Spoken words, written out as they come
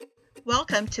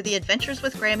Welcome to the Adventures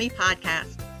with Grammy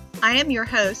podcast. I am your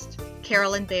host,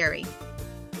 Carolyn Berry.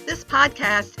 This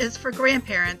podcast is for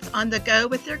grandparents on the go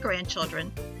with their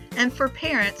grandchildren and for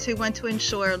parents who want to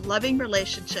ensure loving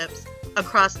relationships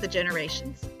across the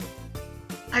generations.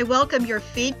 I welcome your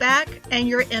feedback and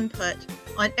your input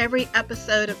on every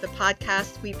episode of the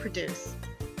podcast we produce.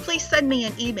 Please send me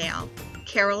an email,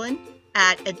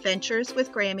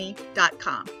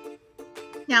 carolyn@adventureswithgrammy.com.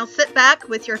 Now sit back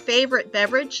with your favorite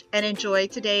beverage and enjoy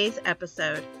today's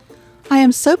episode. I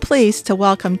am so pleased to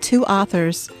welcome two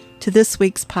authors to this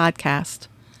week's podcast.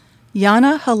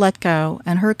 Yana Haletko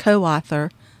and her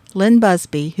co-author, Lynn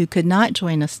Busby, who could not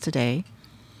join us today,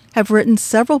 have written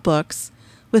several books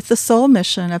with the sole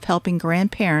mission of helping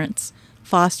grandparents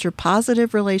foster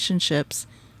positive relationships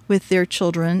with their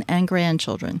children and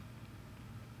grandchildren.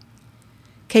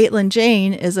 Caitlin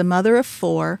Jane is a mother of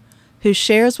four who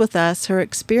shares with us her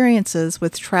experiences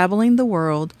with traveling the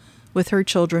world with her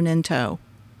children in tow.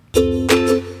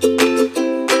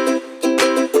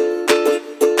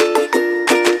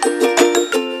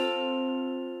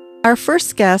 Our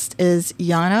first guest is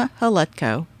Yana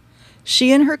Haletko.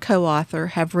 She and her co-author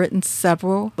have written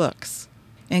several books,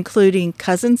 including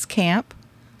Cousins Camp,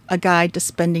 a guide to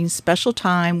spending special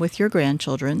time with your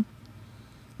grandchildren,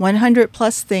 100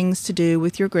 plus things to do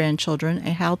with your grandchildren,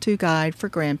 a how-to guide for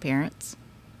grandparents,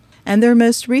 and their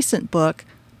most recent book,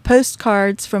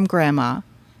 Postcards from Grandma,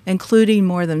 including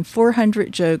more than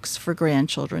 400 jokes for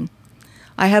grandchildren.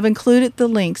 I have included the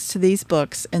links to these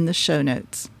books in the show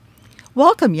notes.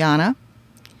 Welcome, Yana.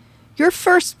 Your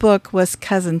first book was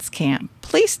Cousins Camp.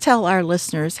 Please tell our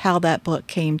listeners how that book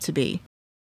came to be.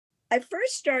 I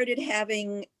first started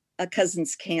having a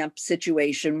Cousins Camp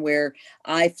situation where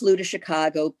I flew to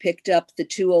Chicago, picked up the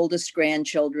two oldest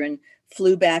grandchildren,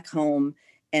 flew back home,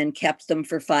 and kept them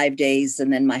for 5 days.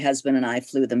 And then my husband and I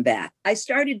flew them back. I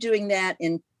started doing that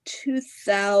in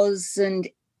 2000.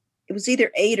 It was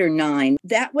either 8 or 9.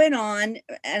 That went on,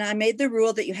 and I made the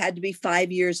rule that you had to be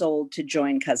 5 years old to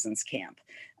join Cousins Camp.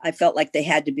 I felt like they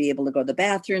had to be able to go to the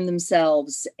bathroom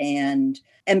themselves and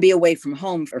be away from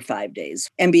home for 5 days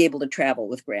and be able to travel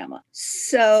with grandma.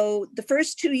 So the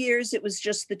first 2 years, it was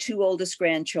just the two oldest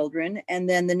grandchildren. And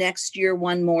then the next year,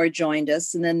 one more joined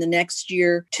us. And then the next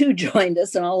year, two joined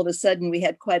us. And all of a sudden, we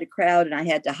had quite a crowd and I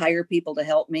had to hire people to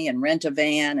help me and rent a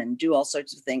van and do all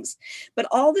sorts of things. But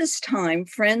all this time,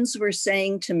 friends were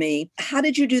saying to me, how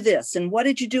did you do this? And what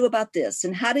did you do about this?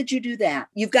 And how did you do that?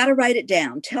 You've got to write it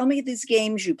down. Tell me these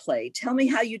games you play. Tell me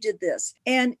how you did this.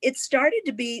 And it started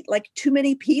to be like too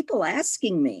many people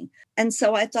asking me. And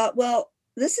so I thought, well,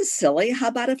 this is silly. How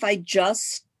about if I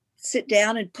just sit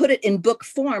down and put it in book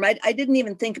form? I didn't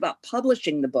even think about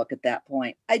publishing the book at that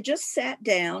point. I just sat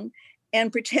down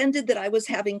and pretended that I was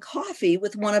having coffee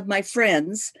with one of my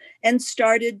friends and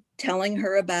started telling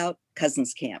her about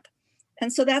Cousins Camp.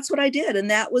 And so that's what I did.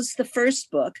 And that was the first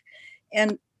book.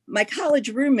 And my college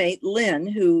roommate, Lynn,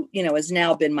 who, has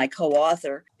now been my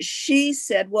co-author, she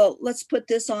said, well, let's put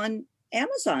this on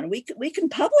Amazon. We can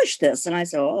publish this. And I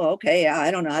said, oh, okay.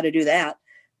 I don't know how to do that.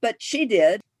 But she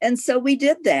did. And so we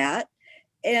did that.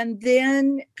 And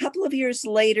then a couple of years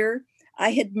later,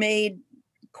 I had made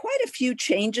quite a few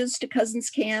changes to Cousins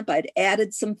Camp. I'd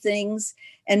added some things.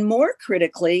 And more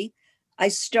critically, I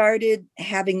started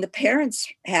having the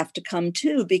parents have to come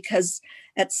too, because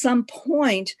at some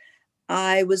point,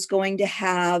 I was going to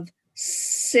have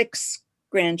 6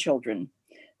 grandchildren.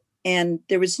 And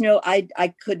there was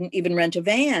I couldn't even rent a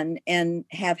van and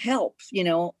have help,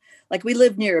 like we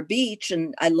lived near a beach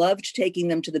and I loved taking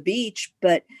them to the beach,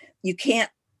 but you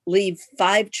can't leave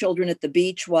 5 children at the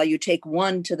beach while you take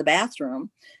one to the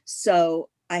bathroom. So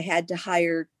I had to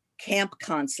hire camp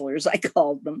counselors, I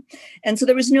called them. And so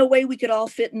there was no way we could all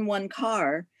fit in one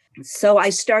car. So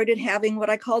I started having what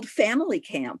I called family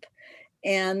camp.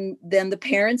 And then the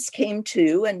parents came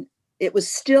too, and it was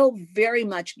still very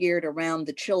much geared around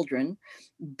the children,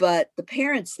 but the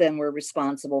parents then were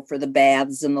responsible for the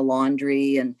baths and the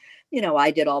laundry. And,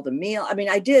 I did all the meal.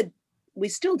 We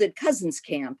still did Cousins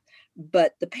Camp,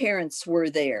 but the parents were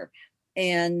there.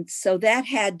 And so that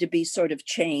had to be sort of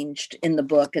changed in the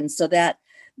book. And so that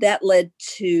led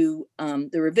to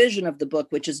the revision of the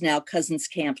book, which is now Cousins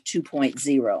Camp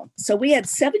 2.0. So we had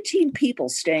 17 people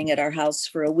staying at our house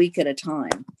for a week at a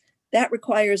time. That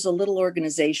requires a little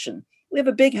organization. We have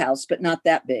a big house, but not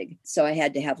that big. So I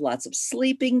had to have lots of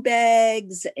sleeping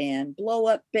bags and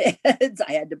blow-up beds.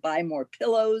 I had to buy more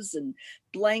pillows and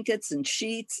blankets and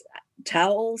sheets,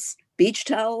 towels, beach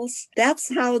towels.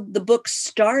 That's how the book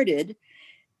started.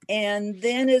 And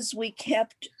then as we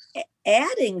kept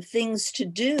adding things to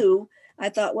do, I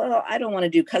thought, well, I don't want to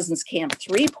do Cousins Camp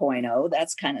 3.0.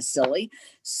 That's kind of silly.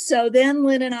 So then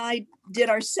Lynn and I did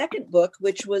our second book,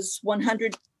 which was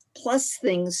 100 plus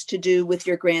things to do with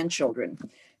your grandchildren.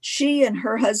 She and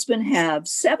her husband have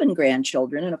 7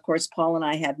 grandchildren. And of course, Paul and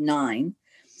I have 9.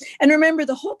 And remember,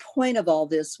 the whole point of all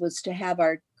this was to have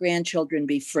our grandchildren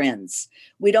be friends.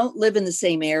 We don't live in the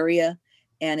same area,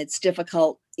 and it's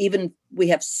difficult. Even we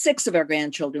have 6 of our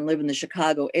grandchildren live in the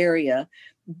Chicago area,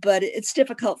 but it's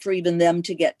difficult for even them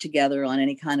to get together on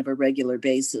any kind of a regular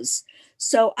basis.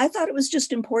 So I thought it was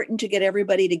just important to get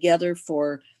everybody together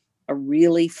for a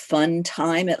really fun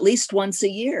time, at least once a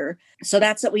year. So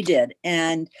that's what we did.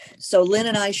 And so Lynn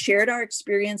and I shared our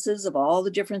experiences of all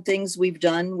the different things we've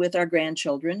done with our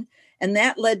grandchildren. And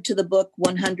that led to the book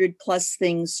 100 Plus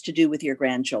Things to Do with Your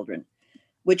Grandchildren,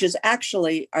 which is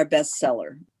actually our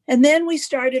bestseller. And then we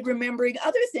started remembering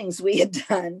other things we had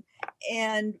done.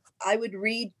 And I would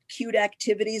read cute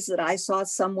activities that I saw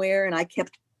somewhere, and I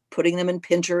kept putting them in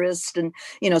Pinterest and,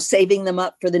 saving them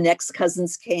up for the next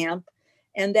Cousins Camp.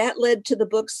 And that led to the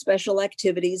book Special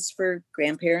Activities for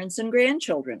Grandparents and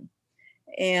Grandchildren.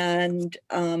 And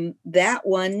that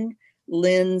one,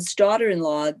 Lynn's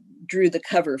daughter-in-law drew the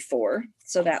cover for.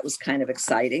 So that was kind of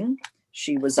exciting.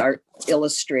 She was our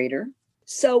illustrator.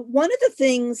 So one of the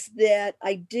things that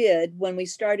I did when we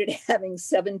started having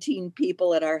 17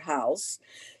 people at our house,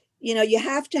 you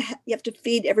have to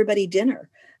feed everybody dinner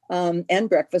and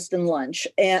breakfast and lunch.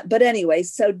 But anyway,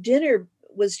 so dinner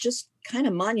was just kind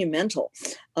of monumental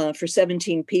for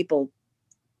 17 people,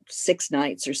 6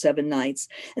 nights or 7 nights.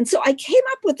 And so I came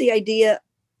up with the idea,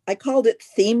 I called it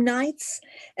theme nights.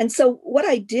 And so what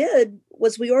I did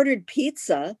was we ordered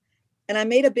pizza, and I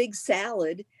made a big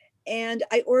salad, and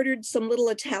I ordered some little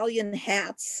Italian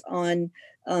hats on,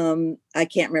 I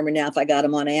can't remember now if I got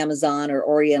them on Amazon or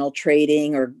Oriental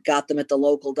Trading or got them at the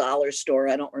local dollar store.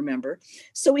 I don't remember.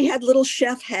 So we had little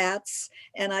chef hats,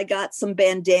 and I got some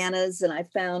bandanas, and I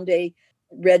found a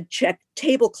red check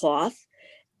tablecloth,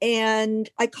 and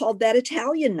I called that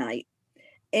Italian night.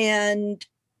 And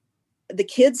the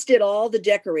kids did all the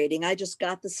decorating. I just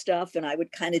got the stuff, and I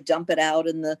would kind of dump it out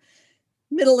in the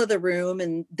middle of the room,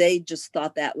 and they just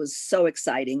thought that was so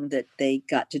exciting that they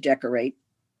got to decorate.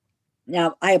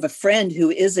 Now, I have a friend who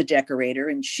is a decorator,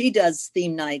 and she does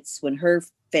theme nights when her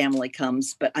family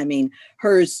comes, but I mean,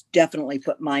 hers definitely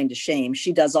put mine to shame.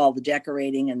 She does all the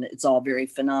decorating, and it's all very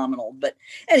phenomenal. But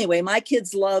anyway, my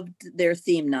kids loved their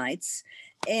theme nights.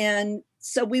 And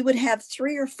so we would have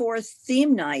 3 or 4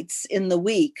 theme nights in the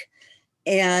week.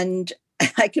 And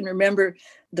I can remember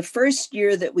the first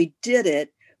year that we did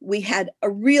it, we had a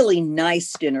really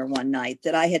nice dinner one night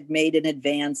that I had made in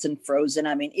advance and frozen.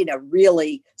 I mean,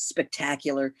 really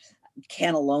spectacular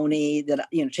cannelloni that,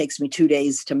 takes me 2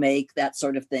 days to make, that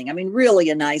sort of thing. I mean, really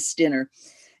a nice dinner.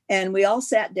 And we all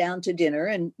sat down to dinner,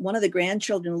 and one of the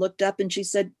grandchildren looked up and she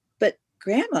said, "But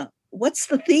Grandma, what's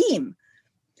the theme?"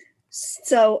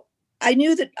 So I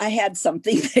knew that I had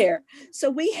something there. So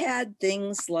we had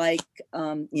things like,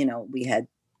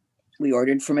 we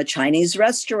ordered from a Chinese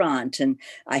restaurant, and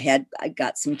I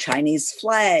got some Chinese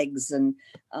flags and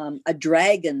a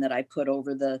dragon that I put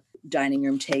over the dining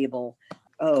room table.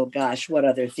 Oh gosh, what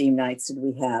other theme nights did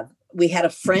we have? We had a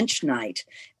French night,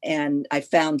 and I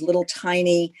found little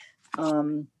tiny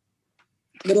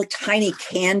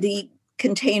candy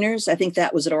containers. I think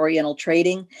that was at Oriental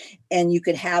Trading, and you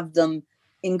could have them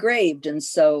engraved. And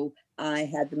so I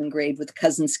had them engraved with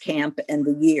Cousins Camp and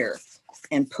the year,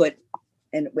 and put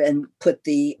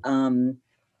the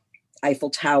Eiffel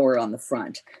Tower on the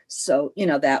front. So,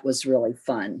 that was really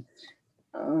fun.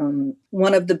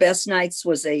 One of the best nights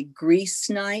was a Greece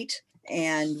night,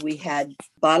 and we had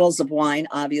bottles of wine,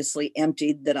 obviously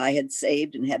emptied, that I had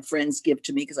saved and had friends give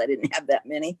to me because I didn't have that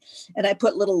many. And I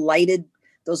put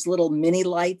those little mini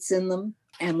lights in them,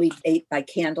 and we ate by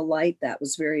candlelight. That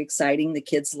was very exciting. The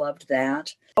kids loved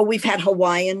that. Oh, we've had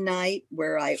Hawaiian night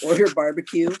where I ordered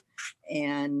barbecue,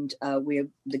 and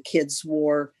the kids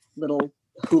wore little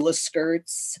hula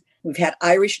skirts. We've had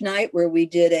Irish night where we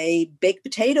did a baked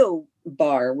potato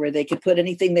bar where they could put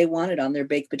anything they wanted on their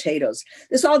baked potatoes.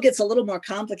 This all gets a little more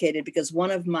complicated because one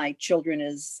of my children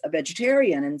is a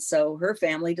vegetarian, and so her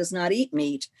family does not eat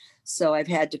meat. So I've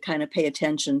had to kind of pay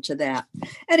attention to that.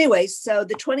 Anyway, so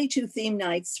the 22 theme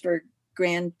nights for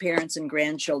grandparents and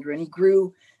grandchildren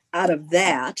grew out of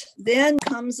that. Then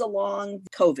comes along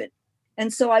COVID.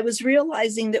 And so I was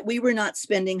realizing that we were not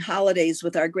spending holidays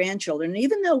with our grandchildren.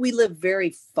 Even though we live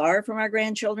very far from our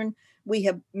grandchildren, we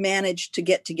have managed to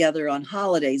get together on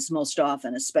holidays most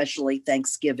often, especially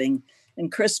Thanksgiving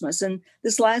and Christmas. And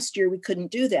this last year, we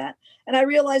couldn't do that. And I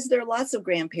realized there are lots of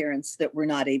grandparents that were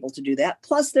not able to do that.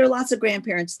 Plus, there are lots of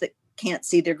grandparents that can't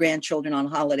see their grandchildren on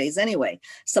holidays anyway.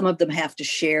 Some of them have to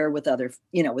share with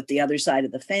with the other side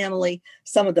of the family.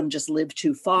 Some of them just live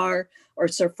too far, or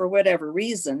so for whatever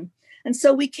reason. And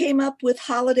so we came up with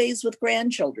Holidays with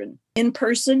Grandchildren, in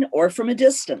person or from a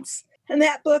distance. And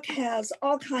that book has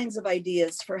all kinds of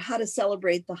ideas for how to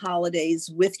celebrate the holidays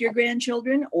with your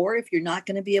grandchildren, or if you're not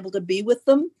going to be able to be with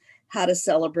them, how to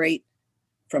celebrate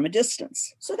from a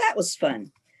distance. So that was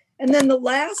fun. And then the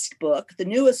last book, the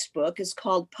newest book, is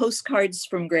called Postcards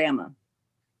from Grandma.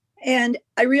 And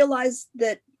I realized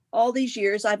that all these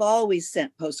years, I've always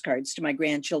sent postcards to my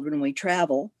grandchildren when we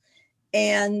travel.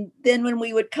 And then when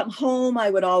we would come home,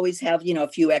 I would always have, a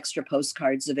few extra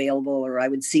postcards available, or I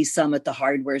would see some at the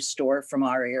hardware store from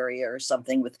our area or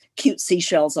something with cute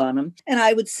seashells on them. And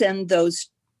I would send those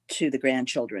to the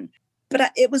grandchildren.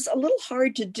 But it was a little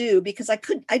hard to do because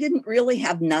I didn't really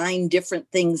have 9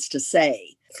 different things to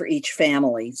say for each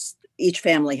family. Each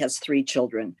family has 3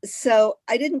 children. So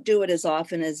I didn't do it as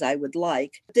often as I would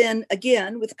like. Then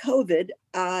again, with COVID,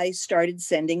 I started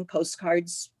sending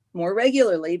postcards more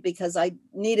regularly because I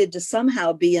needed to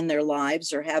somehow be in their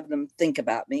lives or have them think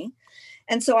about me.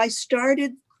 And so I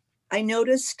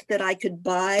noticed that I could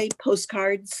buy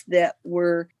postcards that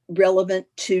were relevant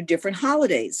to different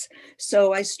holidays.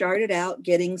 So I started out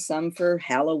getting some for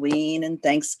Halloween and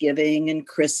Thanksgiving and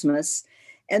Christmas.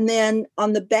 And then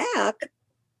on the back,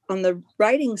 on the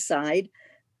writing side,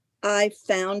 I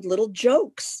found little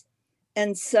jokes.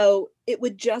 And so it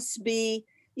would just be,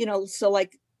 so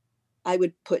like I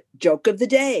would put joke of the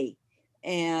day.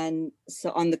 And so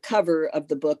on the cover of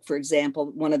the book, for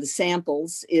example, one of the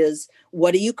samples is,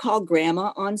 what do you call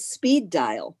grandma on speed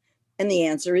dial? And the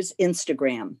answer is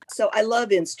Instagram. So I love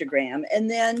Instagram. And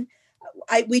then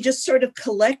we just sort of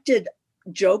collected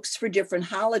jokes for different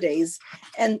holidays.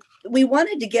 And we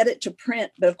wanted to get it to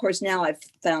print. But of course, now I've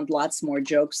found lots more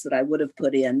jokes that I would have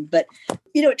put in. But,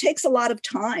 it takes a lot of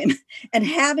time. And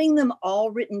having them all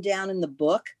written down in the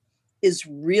book is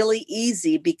really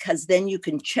easy because then you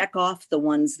can check off the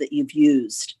ones that you've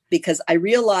used. Because I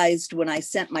realized when I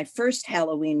sent my first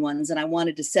Halloween ones and I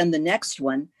wanted to send the next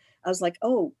one, I was like,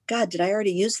 oh God, did I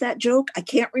already use that joke? I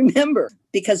can't remember,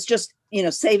 because just,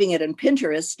 saving it in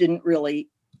Pinterest didn't really,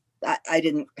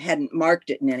 hadn't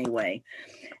marked it in any way.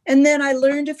 And then I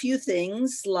learned a few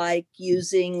things like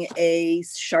using a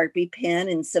Sharpie pen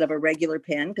instead of a regular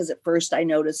pen, because at first I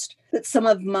noticed that some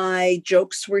of my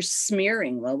jokes were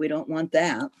smearing. Well, we don't want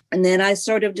that. And then I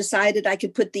sort of decided I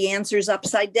could put the answers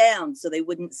upside down so they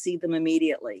wouldn't see them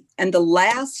immediately. And the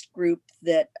last group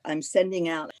that I'm sending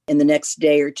out in the next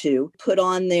day or two put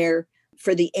on there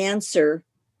for the answer,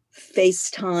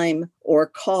 FaceTime or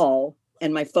call,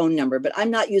 and my phone number, but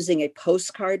I'm not using a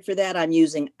postcard for that. I'm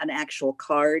using an actual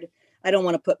card. I don't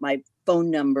want to put my phone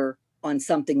number on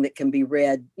something that can be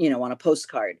read, on a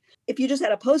postcard. If you just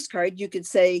had a postcard, you could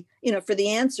say, for the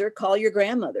answer, call your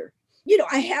grandmother.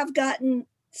 I have gotten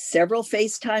several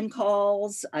FaceTime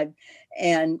calls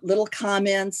and little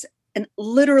comments, and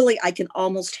literally I can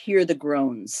almost hear the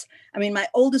groans. I mean, my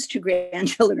oldest 2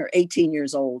 grandchildren are 18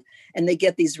 years old and they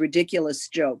get these ridiculous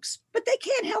jokes, but they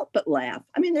can't help but laugh.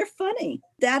 I mean, they're funny.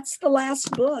 That's the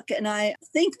last book. And I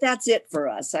think that's it for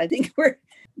us. I think we're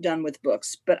done with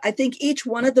books, but I think each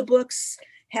one of the books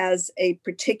has a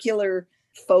particular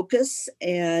focus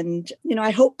and,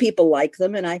 I hope people like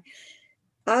them. And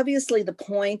obviously the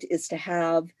point is to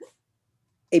have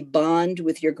a bond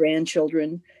with your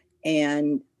grandchildren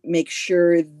and make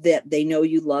sure that they know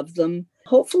you love them.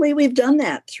 Hopefully we've done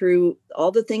that through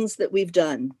all the things that we've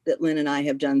done, that Lynn and I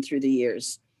have done through the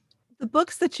years. The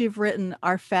books that you've written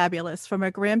are fabulous. From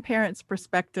a grandparent's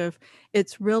perspective,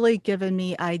 it's really given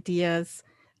me ideas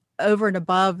over and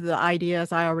above the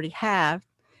ideas I already have.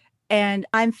 And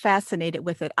I'm fascinated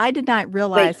with it. I did not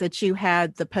realize that you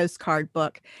had the postcard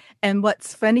book. And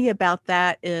what's funny about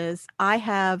that is I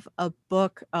have a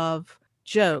book of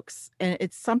jokes, and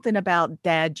it's something about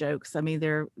dad jokes. I mean,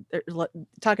 they're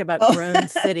talking about Grown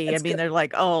City. I mean, good. they're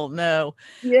like, oh no.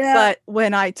 Yeah. But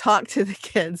when I talk to the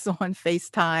kids on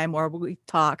FaceTime or we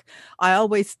talk, I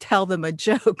always tell them a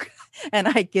joke and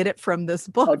I get it from this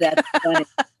book. Oh, that's funny.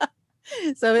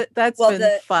 So that's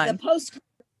been fun. The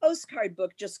postcard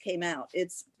book just came out.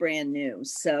 It's brand new.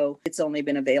 So it's only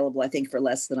been available, I think, for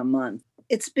less than a month.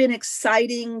 It's been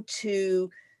exciting to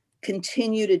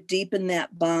continue to deepen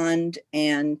that bond.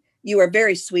 And you are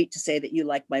very sweet to say that you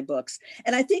like my books.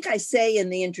 And I think I say in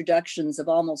the introductions of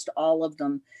almost all of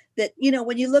them that,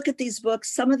 when you look at these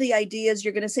books, some of the ideas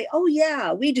you're going to say, oh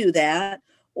yeah, we do that.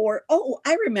 Or, oh,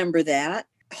 I remember that.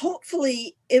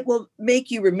 hopefully it will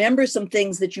make you remember some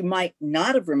things that you might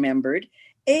not have remembered,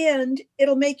 and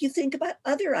it'll make you think about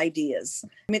other ideas.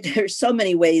 I mean, there's so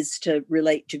many ways to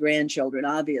relate to grandchildren,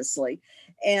 obviously.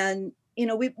 And,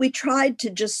 we tried to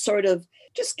just sort of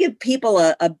just give people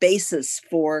a basis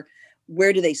for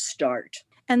where do they start.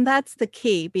 And that's the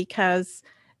key, because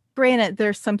granted,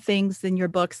 there's some things in your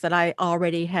books that I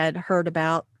already had heard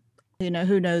about,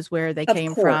 who knows where they Of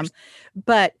came course. from,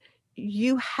 but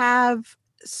you have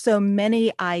so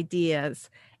many ideas.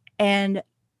 And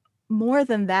more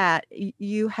than that,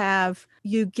 you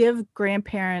give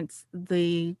grandparents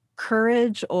the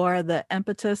courage or the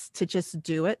impetus to just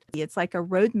do it. It's like a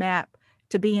roadmap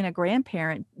to being a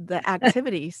grandparent, the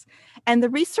activities. And the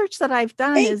research that I've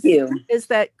done Thank you. is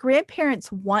that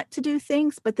grandparents want to do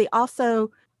things, but they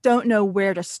also don't know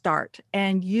where to start.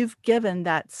 And you've given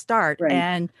that start. Right.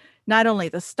 And not only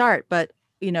the start, but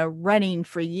running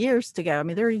for years to go. I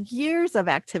mean, there are years of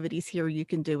activities here you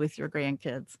can do with your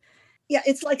grandkids. Yeah,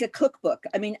 it's like a cookbook.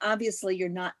 I mean, obviously, you're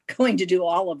not going to do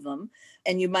all of them.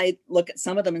 And you might look at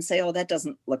some of them and say, oh, that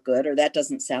doesn't look good, or that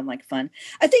doesn't sound like fun.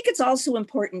 I think it's also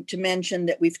important to mention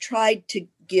that we've tried to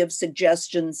give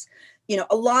suggestions.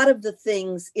 A lot of the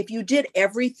things, if you did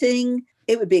everything,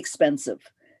 it would be expensive.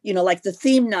 Like the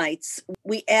theme nights,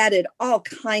 we added all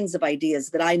kinds of ideas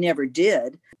that I never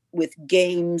did with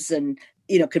games, and,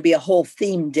 could be a whole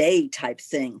theme day type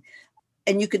thing.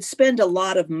 And you could spend a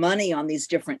lot of money on these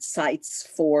different sites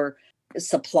for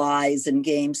supplies and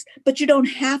games, but you don't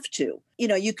have to.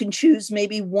 You can choose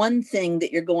maybe one thing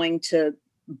that you're going to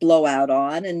blow out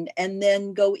on, and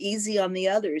then go easy on the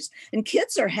others. And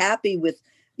kids are happy with,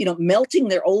 melting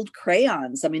their old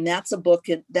crayons. I mean, that's a book,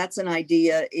 that's an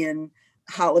idea in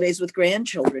Holidays with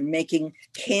Grandchildren, making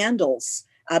candles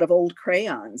out of old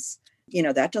crayons.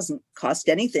 That doesn't cost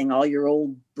anything, all your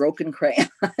old broken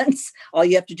crayons. All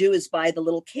you have to do is buy the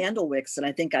little candle wicks. And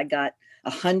I think I got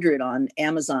 100 on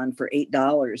Amazon for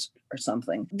 $8 or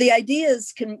something. The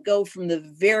ideas can go from the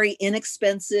very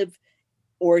inexpensive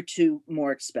or to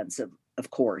more expensive, of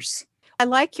course. I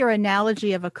like your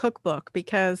analogy of a cookbook,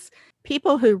 because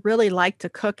people who really like to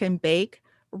cook and bake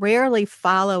rarely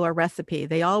follow a recipe.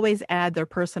 They always add their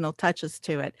personal touches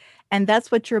to it. And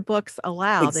that's what your books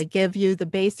allow. They give you the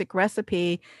basic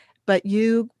recipe, but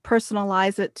you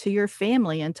personalize it to your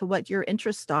family and to what your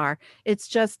interests are. It's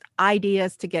just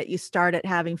ideas to get you started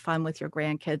having fun with your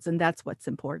grandkids. And that's what's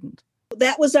important.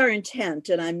 That was our intent.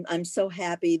 And I'm so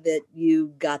happy that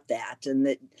you got that, and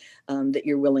that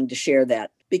you're willing to share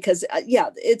that, because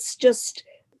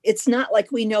it's not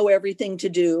like we know everything to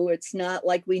do. It's not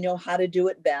like we know how to do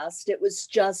it best. It was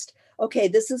just, okay,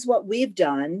 this is what we've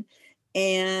done.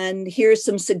 And here's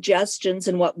some suggestions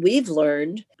and what we've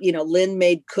learned. Lynn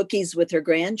made cookies with her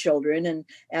grandchildren. And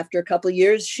after a couple of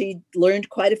years, she learned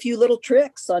quite a few little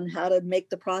tricks on how to make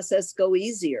the process go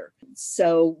easier.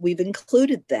 So we've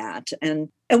included that. And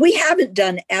we haven't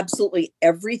done absolutely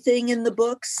everything in the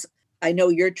books. I know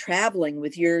you're traveling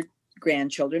with your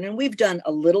grandchildren, and we've done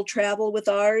a little travel with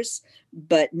ours,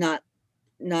 but not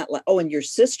like, oh, and your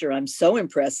sister, I'm so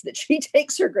impressed that she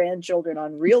takes her grandchildren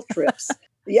on real trips.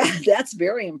 Yeah, that's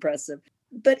very impressive.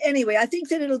 But anyway, I think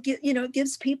that it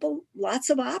gives people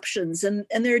lots of options, and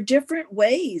there are different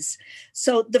ways.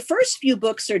 So the first few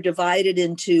books are divided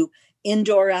into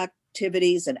indoor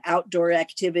activities and outdoor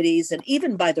activities, and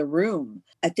even by the room.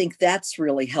 I think that's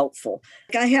really helpful.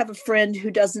 I have a friend who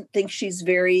doesn't think she's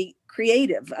very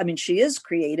creative. I mean, she is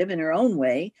creative in her own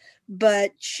way,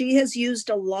 but she has used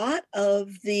a lot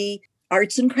of the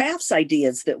arts and crafts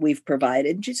ideas that we've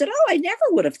provided. And she said, oh, I never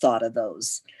would have thought of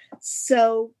those.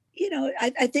 So,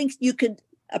 I think you could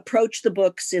approach the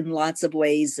books in lots of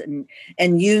ways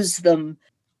and use them,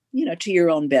 to your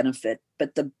own benefit.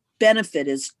 But the benefit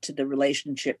is to the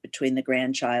relationship between the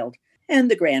grandchild and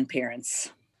the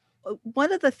grandparents.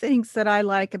 One of the things that I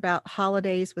like about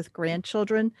Holidays with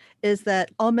Grandchildren is that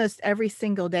almost every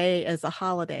single day is a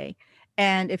holiday.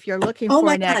 And if you're looking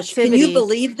for an activity, can you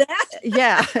believe that?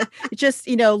 Yeah, just,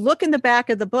 look in the back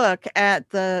of the book at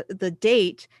the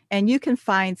date, and you can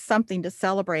find something to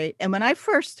celebrate. And when I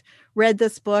first read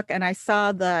this book and I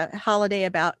saw the holiday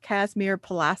about Casimir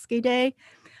Pulaski Day,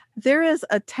 there is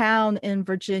a town in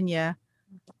Virginia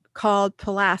called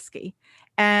Pulaski.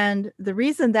 And the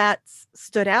reason that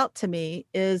stood out to me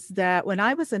is that when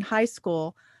I was in high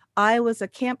school, I was a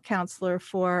camp counselor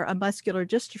for a muscular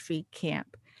dystrophy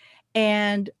camp.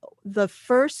 And the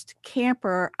first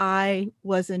camper I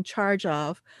was in charge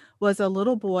of was a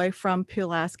little boy from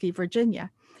Pulaski, Virginia.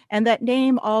 And that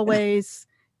name always,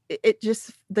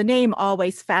 the name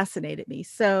always fascinated me.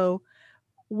 So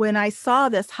when I saw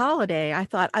this holiday, I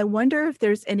thought, I wonder if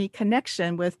there's any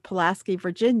connection with Pulaski,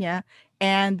 Virginia,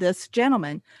 and this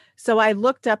gentleman. So I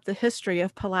looked up the history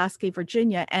of Pulaski,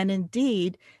 Virginia, and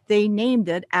indeed, they named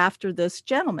it after this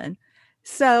gentleman.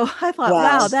 So I thought,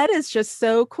 Wow. wow, that is just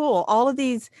so cool. All of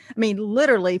these, I mean,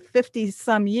 literally 50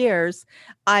 some years,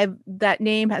 that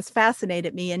name has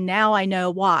fascinated me. And now I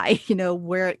know why,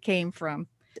 where it came from.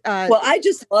 Well, I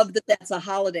just love that that's a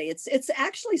holiday. It's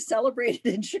actually celebrated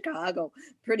in Chicago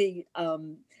pretty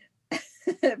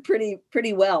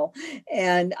pretty well.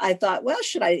 And I thought, well,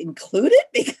 should I include it?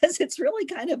 Because it's really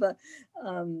kind of a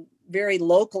very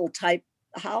local type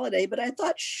holiday. But I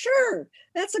thought, sure,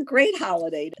 that's a great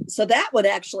holiday. So that one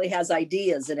actually has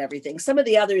ideas and everything. Some of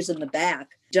the others in the back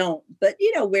don't. But,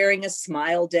 wearing a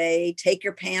smile day, take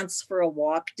your pants for a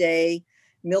walk day,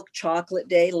 milk chocolate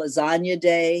day, lasagna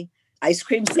day, ice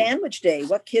cream sandwich day.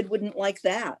 What kid wouldn't like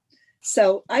that?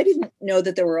 So I didn't know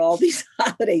that there were all these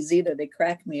holidays either. They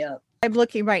crack me up. I'm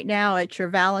looking right now at your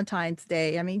Valentine's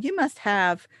Day. I mean, you must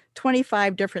have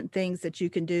 25 different things that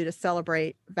you can do to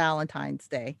celebrate Valentine's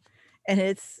Day. And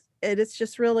it's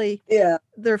just really, Yeah.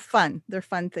 they're fun. They're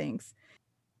fun things.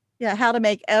 Yeah. How to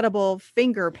make edible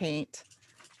finger paint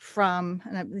from,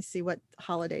 and let me see, what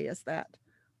holiday is that?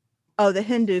 Oh, the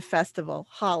Hindu festival,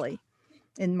 Holi,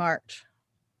 in March.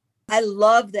 I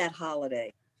love that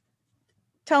holiday.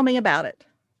 Tell me about it.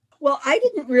 Well, I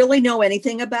didn't really know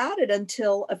anything about it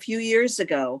until a few years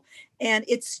ago. And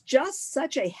it's just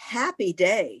such a happy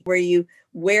day where you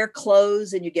wear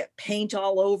clothes and you get paint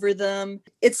all over them.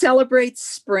 It celebrates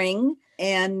spring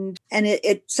and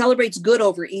it celebrates good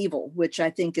over evil, which I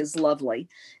think is lovely.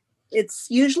 It's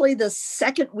usually the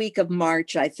second week of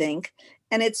March, I think.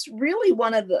 And it's really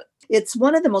one of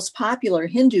the most popular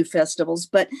Hindu festivals,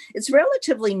 but it's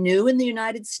relatively new in the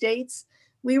United States.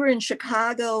 We were in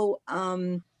Chicago,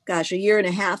 a year and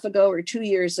a half ago or 2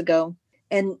 years ago,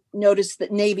 and noticed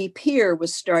that Navy Pier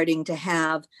was starting to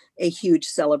have a huge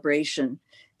celebration.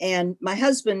 And my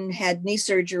husband had knee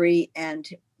surgery, and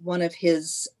one of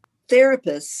his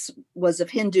therapists was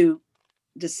of Hindu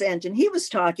descent, and he was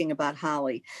talking about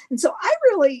Holi. And so I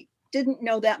really didn't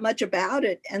know that much about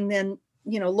it, and then,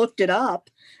 looked it up.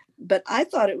 But I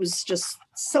thought it was just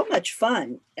so much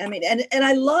fun. I mean, and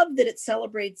I love that it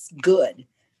celebrates good,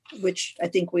 which I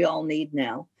think we all need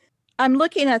now. I'm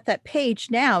looking at that page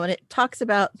now, and it talks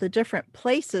about the different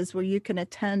places where you can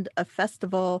attend a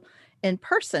festival in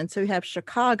person. So we have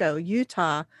Chicago,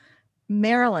 Utah,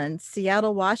 Maryland,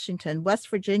 Seattle, Washington, West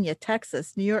Virginia,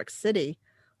 Texas, New York City,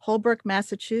 Holbrook,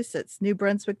 Massachusetts, New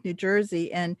Brunswick, New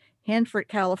Jersey, and Hanford,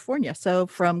 California. So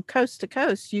from coast to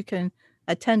coast, you can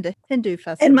attend a Hindu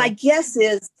festival. And my guess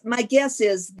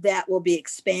is that will be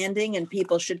expanding, and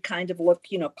people should kind of look,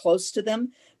 close to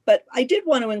them. But I did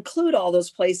want to include all those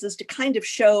places to kind of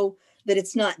show that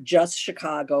it's not just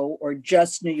Chicago or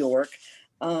just New York,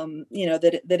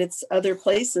 that it's other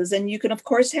places. And you can, of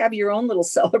course, have your own little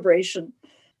celebration.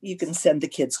 You can send the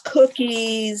kids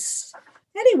cookies.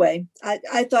 Anyway,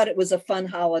 I thought it was a fun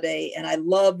holiday, and I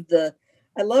loved the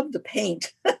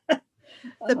paint.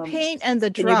 The paint and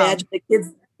the drum. Can you imagine the kids?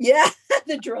 Yeah,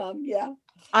 the drum. Yeah.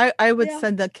 I would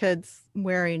send the kids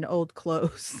wearing old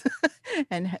clothes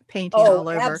and painting all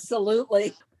over.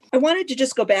 Absolutely. I wanted to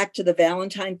just go back to the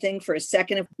Valentine thing for a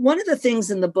second. One of the things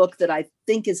in the book that I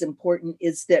think is important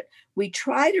is that we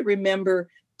try to remember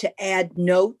to add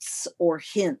notes or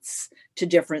hints to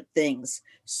different things.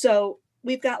 So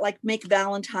we've got make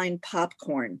Valentine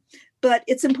popcorn. But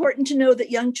it's important to know that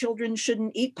young children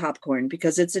shouldn't eat popcorn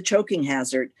because it's a choking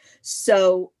hazard.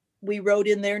 So we wrote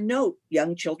in their note,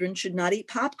 young children should not eat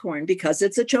popcorn because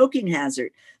it's a choking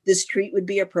hazard. This treat would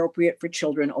be appropriate for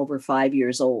children over 5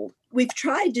 years old. We've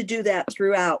tried to do that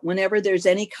throughout whenever there's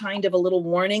any kind of a little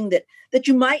warning that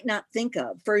you might not think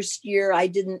of. First year, I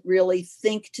didn't really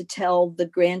think to tell the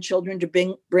grandchildren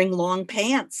to bring long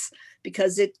pants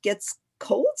because it gets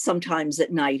cold sometimes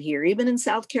at night here, even in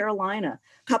South Carolina.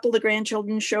 A couple of the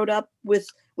grandchildren showed up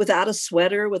without a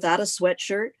sweater, without a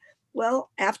sweatshirt. Well,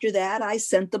 after that, I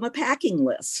sent them a packing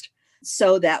list.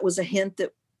 So that was a hint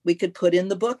that we could put in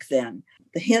the book then.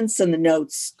 The hints and the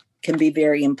notes can be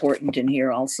very important in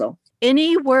here also.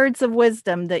 Any words of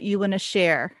wisdom that you want to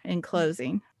share in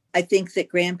closing? I think that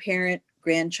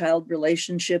grandparent-grandchild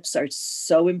relationships are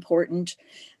so important.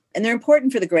 And they're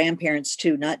important for the grandparents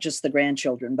too, not just the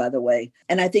grandchildren, by the way.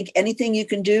 And I think anything you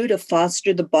can do to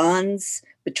foster the bonds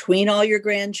between all your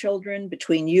grandchildren,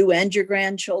 between you and your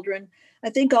grandchildren, I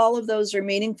think all of those are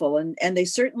meaningful. And they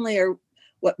certainly are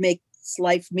what makes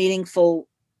life meaningful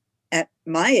at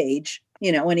my age,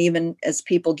 and even as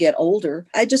people get older.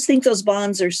 I just think those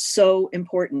bonds are so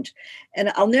important.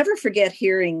 And I'll never forget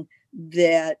hearing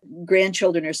that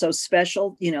grandchildren are so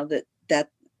special, that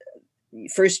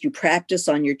first you practice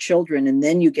on your children and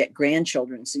then you get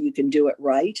grandchildren so you can do it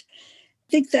right.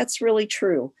 I think that's really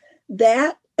true.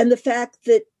 That and the fact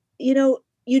that,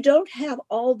 you don't have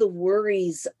all the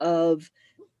worries of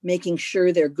making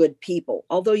sure they're good people.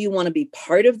 Although you want to be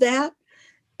part of that,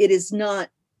 it is not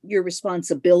your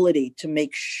responsibility to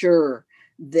make sure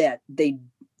that they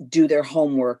do their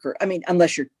homework, or, I mean,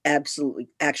 unless you're absolutely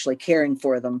actually caring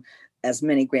for them, as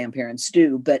many grandparents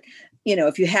do. But,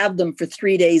 if you have them for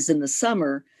 3 days in the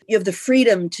summer, you have the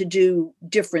freedom to do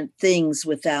different things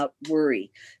without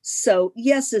worry. So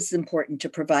yes, it's important to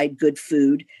provide good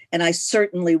food. And I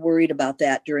certainly worried about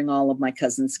that during all of my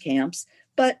cousins' camps.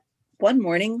 But one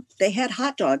morning they had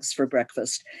hot dogs for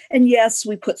breakfast. And yes,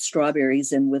 we put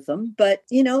strawberries in with them. But,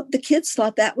 the kids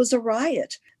thought that was a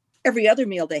riot. Every other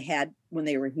meal they had when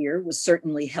they were here was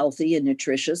certainly healthy and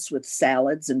nutritious, with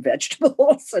salads and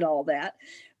vegetables and all that.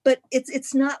 But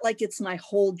it's not like it's my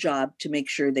whole job to make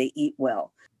sure they eat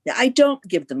well. I don't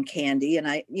give them candy. And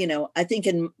I think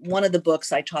in one of the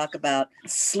books I talk about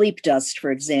sleep dust, for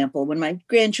example, when my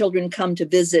grandchildren come to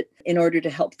visit in order to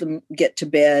help them get to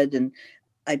bed. And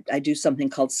I do something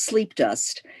called sleep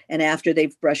dust. And after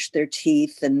they've brushed their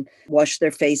teeth and washed their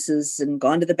faces and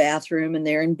gone to the bathroom and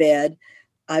they're in bed,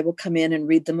 I will come in and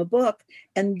read them a book.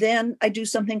 And then I do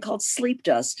something called sleep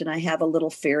dust. And I have a little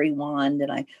fairy wand and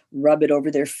I rub it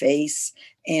over their face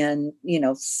and,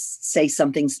 say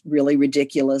something really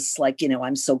ridiculous like,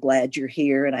 I'm so glad you're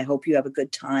here and I hope you have a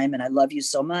good time and I love you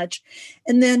so much.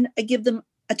 And then I give them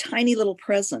a tiny little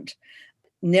present.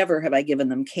 Never have I given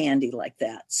them candy like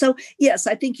that. So yes,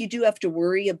 I think you do have to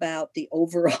worry about the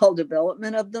overall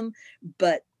development of them,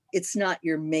 but it's not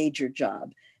your major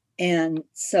job. And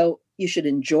so you should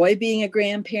enjoy being a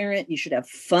grandparent. You should have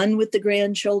fun with the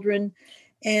grandchildren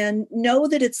and know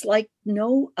that it's like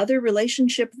no other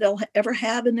relationship they'll ever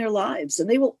have in their lives. And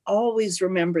they will always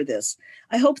remember this.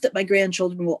 I hope that my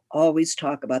grandchildren will always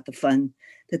talk about the fun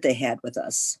that they had with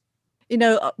us.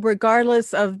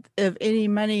 Regardless of any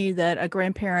money that a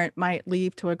grandparent might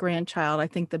leave to a grandchild, I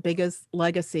think the biggest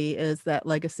legacy is that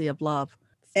legacy of love.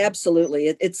 Absolutely.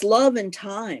 It's love and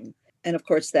time. And of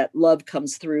course, that love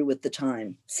comes through with the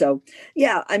time. So,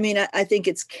 yeah, I mean, I think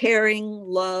it's caring,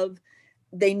 love.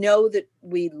 They know that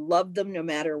we love them no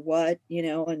matter what,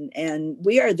 and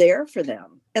we are there for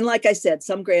them. And like I said,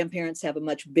 some grandparents have a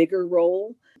much bigger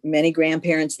role. Many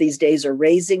grandparents these days are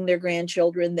raising their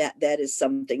grandchildren. That is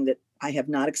something that I have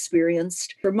not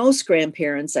experienced. For most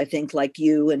grandparents, I think, like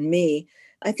you and me,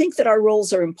 I think that our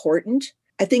roles are important.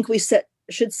 I think we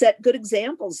should set good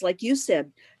examples, like you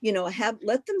said.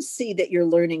 Let them see that you're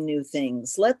learning new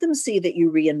things. Let them see that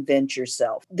you reinvent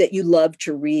yourself, that you love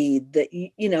to read, that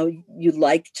you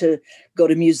like to go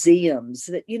to museums,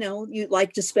 that you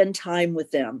like to spend time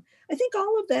with them. I think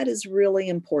all of that is really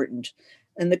important.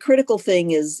 And the critical thing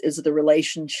is the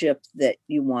relationship that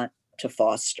you want to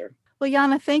foster. Well,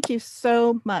 Jana, thank you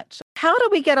so much. How do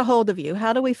we get a hold of you?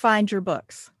 How do we find your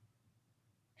books?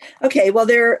 Okay, well,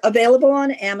 they're available on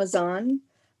Amazon.com,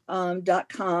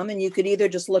 and you could either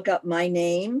just look up my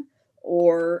name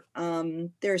or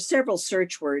there are several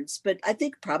search words, but I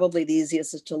think probably the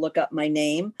easiest is to look up my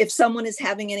name. If someone is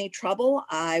having any trouble,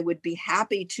 I would be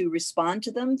happy to respond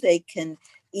to them. They can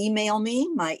email me.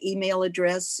 My email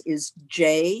address is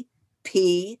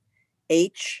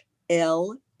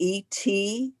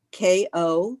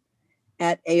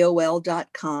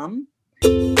jphetko@aol.com.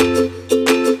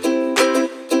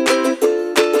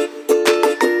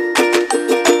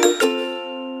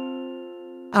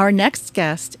 Our next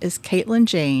guest is Caitlin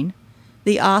Jane,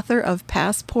 the author of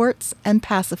Passports and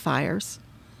Pacifiers,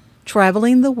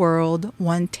 Traveling the World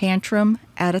One Tantrum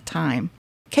at a Time.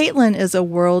 Caitlin is a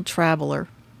world traveler.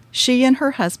 She and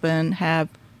her husband have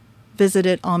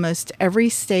visited almost every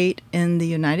state in the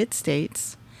United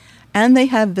States, and they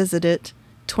have visited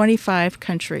 25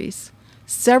 countries,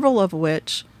 several of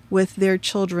which with their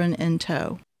children in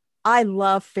tow. I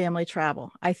love family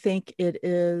travel. I think it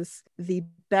is the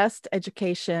best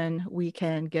education we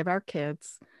can give our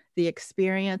kids. The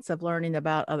experience of learning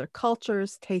about other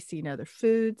cultures, tasting other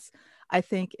foods, I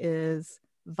think is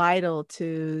vital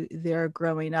to their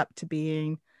growing up to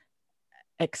being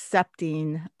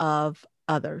accepting of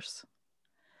others.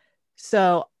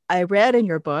 So I read in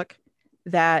your book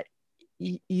that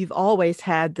you've always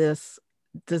had this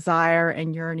desire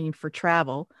and yearning for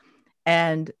travel,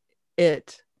 and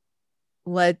it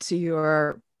led to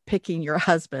your picking your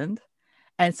husband.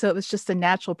 And so it was just a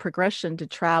natural progression to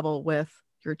travel with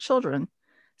your children.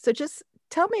 So just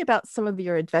tell me about some of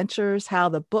your adventures, how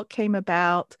the book came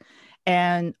about,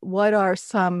 and what are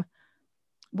some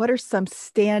What are some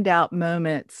standout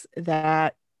moments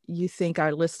that you think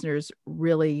our listeners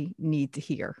really need to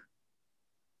hear?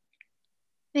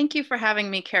 Thank you for having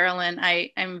me, Carolyn.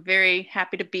 I'm very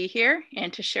happy to be here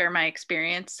and to share my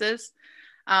experiences.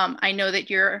 I know that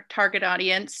your target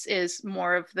audience is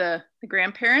more of the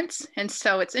grandparents. And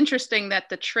so it's interesting that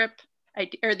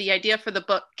the idea for the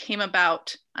book came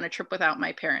about on a trip without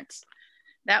my parents.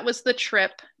 That was the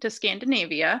trip to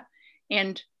Scandinavia.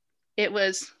 And it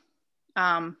was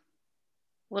a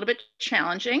little bit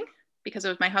challenging because it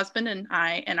was my husband and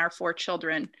I and our 4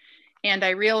 children. And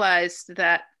I realized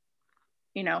that,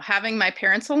 having my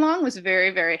parents along was very,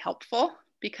 very helpful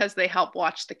because they help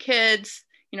watch the kids.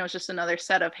 It's just another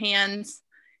set of hands.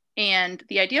 And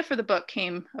the idea for the book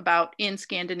came about in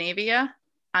Scandinavia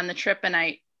on the trip. And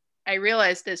I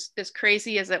realized as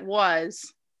crazy as it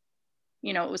was,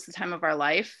 it was the time of our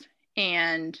life.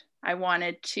 And I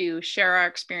wanted to share our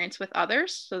experience with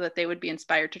others so that they would be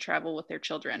inspired to travel with their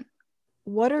children.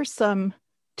 What are some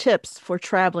tips for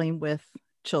traveling with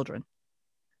children?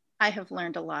 I have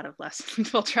learned a lot of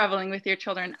lessons while traveling with your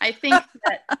children. I think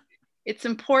that it's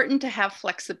important to have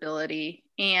flexibility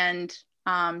and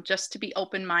just to be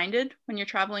open-minded when you're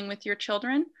traveling with your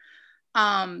children.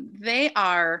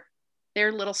 They're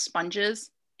little sponges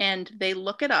and they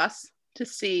look at us to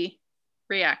see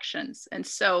reactions. And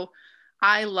so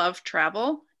I love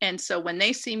travel. And so when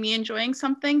they see me enjoying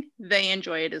something, they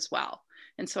enjoy it as well.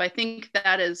 And so I think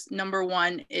that is number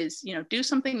one is, do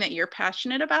something that you're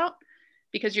passionate about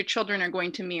because your children are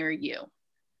going to mirror you.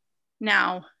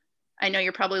 Now, I know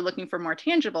you're probably looking for more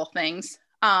tangible things.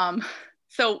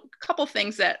 So a couple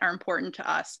things that are important to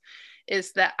us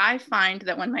is that I find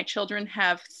that when my children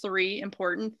have 3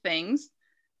 important things,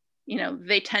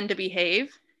 they tend to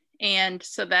behave. And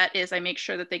so that is, I make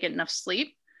sure that they get enough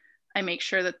sleep. I make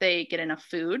sure that they get enough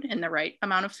food and the right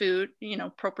amount of food,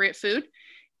 appropriate food,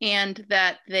 and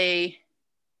that they're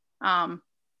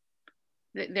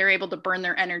able to burn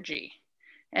their energy.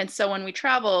 And so when we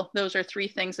travel, those are 3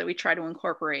 things that we try to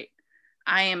incorporate.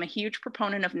 I am a huge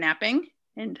proponent of napping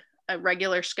and a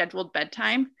regular scheduled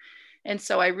bedtime. And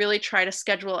so I really try to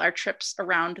schedule our trips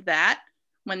around that.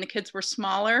 When the kids were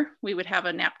smaller, we would have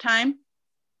a nap time.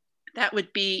 That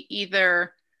would be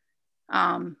either,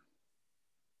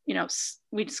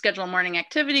 we'd schedule a morning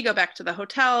activity, go back to the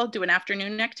hotel, do an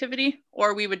afternoon activity,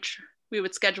 or we would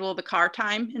schedule the car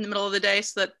time in the middle of the day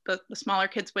so that the smaller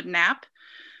kids would nap.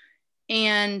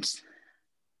 And,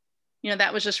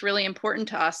 that was just really important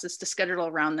to us, is to schedule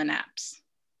around the naps.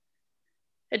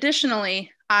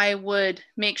 Additionally, I would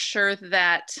make sure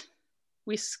that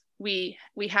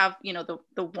we have, the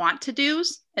want to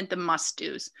do's and the must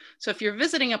do's. So if you're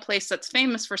visiting a place that's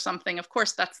famous for something, of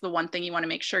course, that's the one thing you want to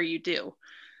make sure you do.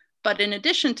 But in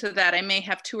addition to that, I may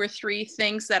have 2 or 3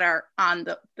 things that are on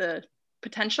the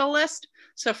potential list.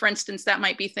 So for instance, that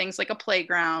might be things like a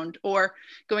playground or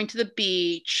going to the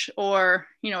beach or,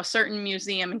 a certain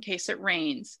museum in case it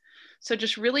rains. So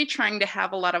just really trying to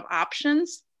have a lot of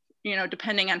options,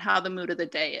 depending on how the mood of the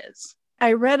day is.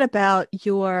 I read about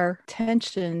your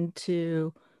attention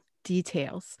to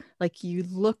details. Like you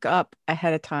look up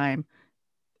ahead of time,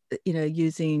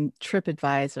 using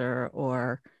TripAdvisor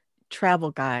or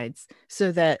travel guides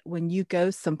so that when you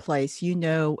go someplace, you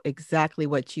know exactly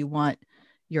what you want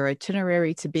your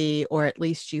itinerary to be, or at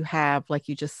least you have, like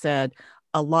you just said,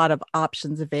 a lot of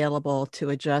options available to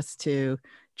adjust to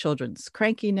children's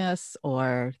crankiness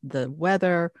or the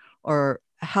weather or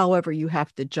however you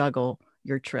have to juggle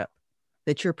your trip,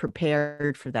 that you're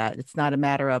prepared for that. It's not a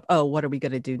matter of, oh, what are we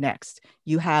going to do next?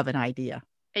 You have an idea.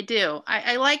 I do.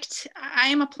 I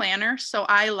am a planner, so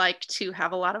I like to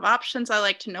have a lot of options. I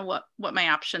like to know what my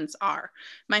options are.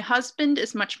 My husband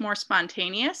is much more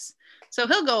spontaneous, so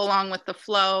he'll go along with the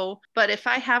flow. But if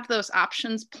I have those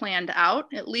options planned out,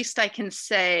 at least I can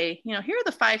say, here are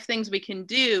the 5 things we can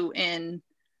do in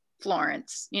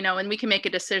Florence, and we can make a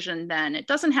decision then. It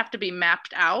doesn't have to be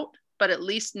mapped out, but at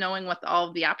least knowing what all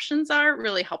of the options are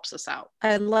really helps us out.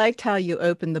 I liked how you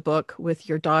opened the book with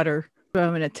your daughter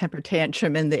throwing a temper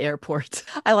tantrum in the airport.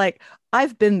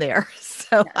 I've been there.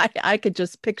 So yeah. I could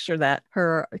just picture that,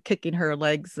 her kicking her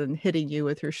legs and hitting you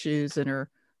with her shoes and her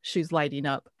shoes lighting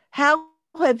up. How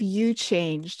have you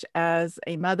changed as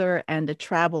a mother and a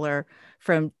traveler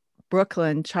from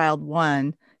Brooklyn, child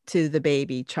 1, to the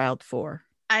baby, child 4?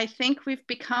 I think we've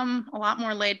become a lot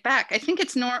more laid back. I think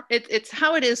it's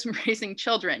how it is raising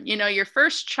children. Your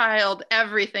first child,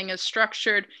 everything is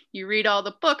structured. You read all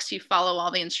the books, you follow all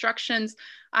the instructions.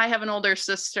 I have an older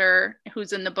sister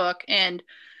who's in the book, and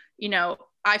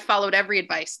I followed every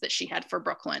advice that she had for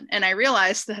Brooklyn. And I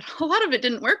realized that a lot of it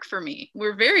didn't work for me.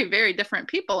 We're very, very different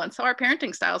people. And so our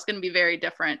parenting style is going to be very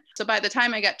different. So by the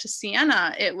time I got to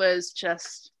Siena, it was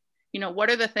just,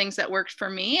 what are the things that worked for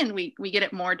me? And we get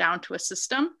it more down to a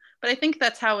system. But I think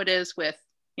that's how it is with,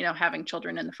 having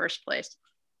children in the first place.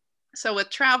 So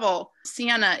with travel,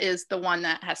 Siena is the one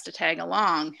that has to tag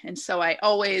along. And so I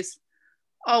always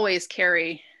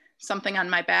carry something on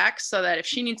my back so that if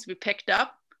she needs to be picked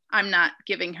up, I'm not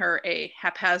giving her a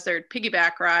haphazard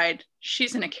piggyback ride.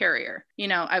 She's in a carrier.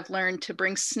 I've learned to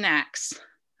bring snacks.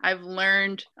 I've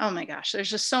learned, oh my gosh, there's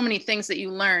just so many things that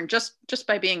you learn just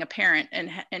by being a parent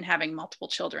and having multiple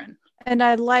children. And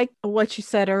I like what you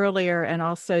said earlier, and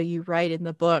also you write in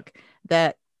the book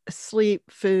that sleep,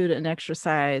 food, and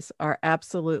exercise are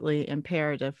absolutely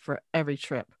imperative for every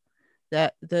trip,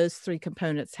 that those three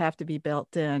components have to be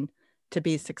built in to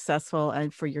be successful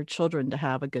and for your children to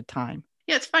have a good time.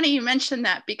 Yeah, it's funny you mentioned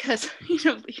that because,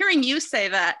 hearing you say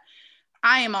that,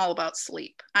 I am all about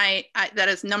sleep. I that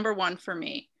is number one for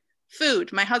me.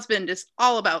 Food, my husband is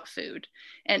all about food.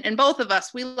 And both of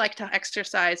us, we like to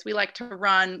exercise, we like to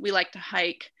run, we like to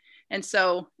hike. And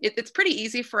so it's pretty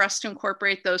easy for us to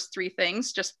incorporate those three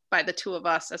things just by the two of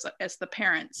us as the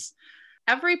parents.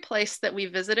 Every place that we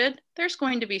visited, there's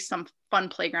going to be some fun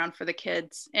playground for the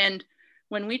kids. And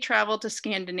when we traveled to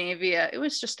Scandinavia, it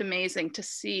was just amazing to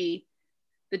see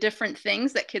the different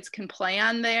things that kids can play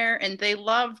on there. And they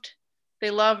loved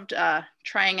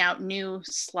trying out new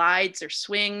slides or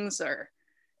swings or,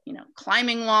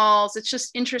 climbing walls. It's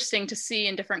just interesting to see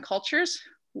in different cultures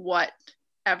what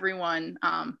everyone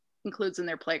includes in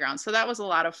their playground. So that was a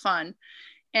lot of fun.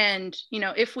 And,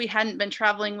 if we hadn't been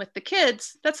traveling with the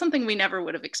kids, that's something we never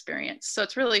would have experienced. So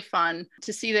it's really fun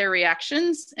to see their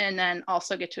reactions and then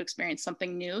also get to experience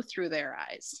something new through their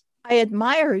eyes. I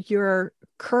admire your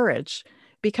courage,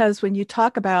 because when you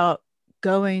talk about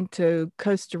going to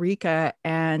Costa Rica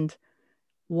and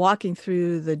walking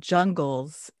through the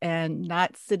jungles and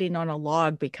not sitting on a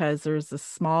log because there's a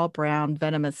small brown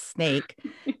venomous snake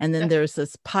and then there's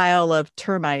this pile of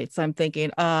termites, I'm thinking,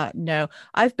 no,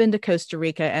 I've been to Costa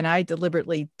Rica and I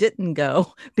deliberately didn't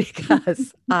go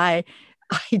because I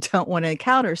don't want to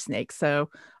encounter snakes. So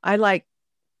I like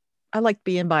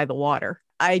being by the water.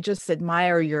 I just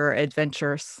admire your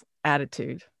adventurous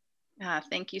attitude.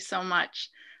 Thank you so much.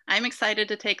 I'm excited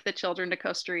to take the children to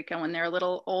Costa Rica when they're a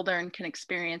little older and can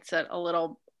experience it a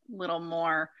little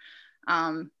more.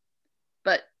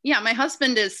 But yeah, my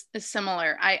husband is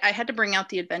similar. I had to bring out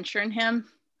the adventure in him.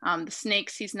 The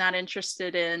snakes, he's not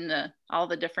interested in all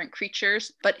the different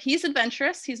creatures, but he's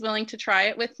adventurous. He's willing to try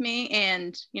it with me.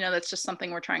 And, that's just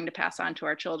something we're trying to pass on to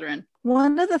our children.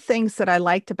 One of the things that I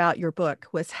liked about your book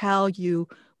was how you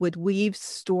would weave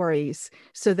stories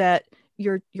so that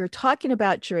you're talking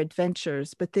about your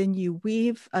adventures, but then you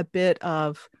weave a bit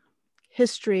of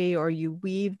history, or you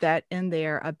weave that in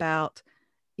there about,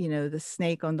 the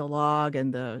snake on the log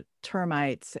and the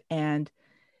termites. And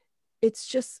it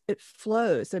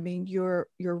flows. I mean, your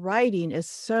writing is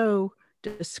so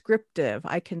descriptive.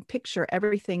 I can picture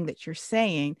everything that you're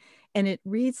saying, and it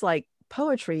reads like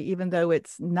poetry, even though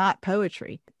it's not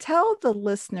poetry. Tell the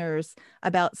listeners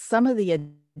about some of the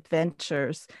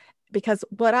adventures, because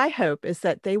what I hope is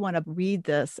that they want to read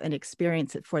this and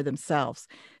experience it for themselves.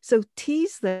 So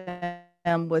tease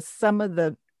them with some of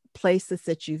the places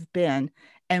that you've been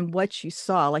and what you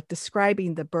saw, like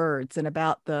describing the birds and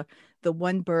about the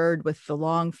one bird with the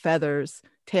long feathers,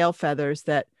 tail feathers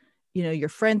that, your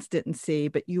friends didn't see,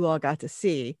 but you all got to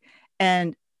see,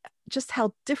 and just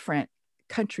how different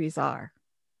countries are.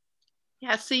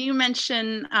 Yeah, so you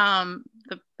mentioned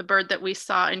the bird that we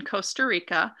saw in Costa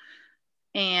Rica,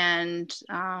 and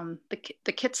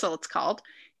the Quetzal, it's called,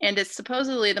 and it's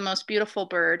supposedly the most beautiful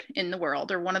bird in the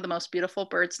world, or one of the most beautiful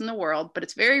birds in the world, but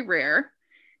it's very rare.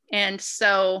 And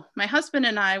so my husband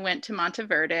and I went to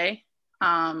Monteverde,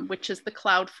 which is the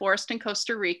cloud forest in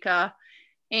Costa Rica,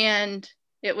 and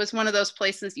it was one of those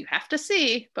places you have to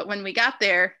see, but when we got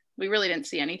there, we really didn't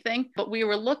see anything. But we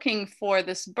were looking for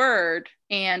this bird,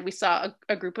 and we saw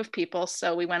a group of people,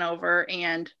 so we went over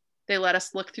and they let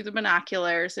us look through the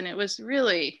binoculars, and it was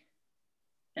really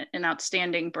an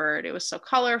outstanding bird. It was so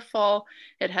colorful.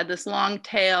 It had this long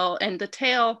tail, and the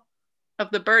tail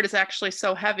of the bird is actually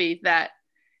so heavy that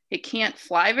it can't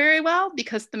fly very well,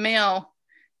 because the male,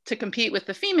 to compete with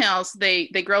the females, they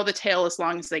grow the tail as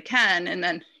long as they can, and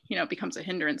then, it becomes a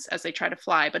hindrance as they try to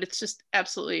fly. But it's just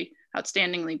absolutely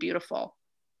outstandingly beautiful.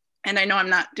 And I know I'm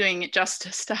not doing it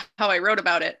justice to how I wrote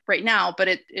about it right now, but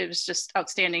it was just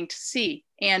outstanding to see.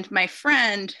 And my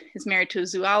friend is married to a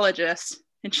zoologist,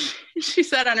 and she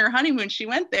said on her honeymoon, she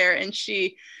went there and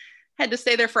she had to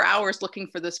stay there for hours looking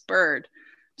for this bird.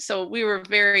 So we were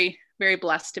very, very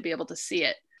blessed to be able to see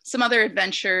it. Some other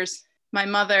adventures. My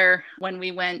mother, when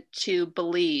we went to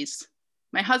Belize,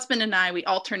 my husband and I, we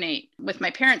alternate with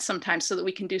my parents sometimes so that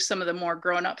we can do some of the more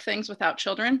grown-up things without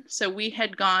children. So we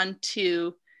had gone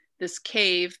to this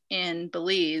cave in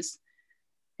Belize,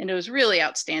 and it was really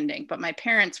outstanding. But my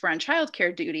parents were on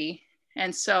childcare duty.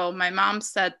 And so my mom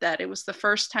said that it was the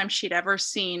first time she'd ever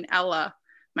seen Ella,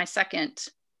 my second,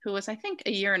 who was, I think,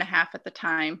 a year and a half at the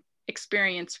time,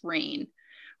 experience rain,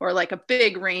 or like a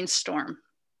big rainstorm.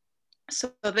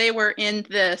 So they were in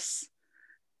this,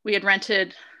 we had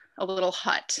rented a little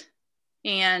hut,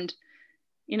 and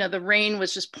the rain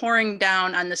was just pouring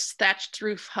down on this thatched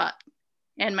roof hut,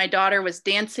 and my daughter was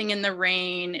dancing in the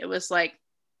rain. It was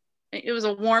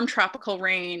a warm tropical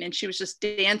rain, and she was just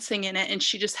dancing in it, and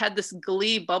she just had this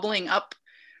glee bubbling up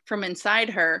from inside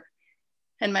her.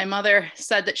 And my mother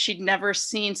said that she'd never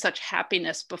seen such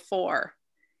happiness before.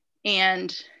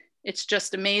 And it's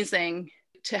just amazing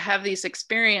to have these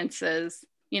experiences.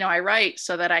 I write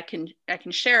so that I can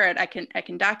share it, I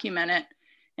can document it,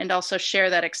 and also share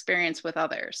that experience with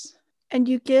others. And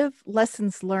you give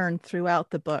lessons learned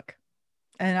throughout the book.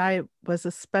 And I was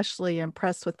especially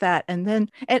impressed with that. And then,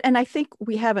 and I think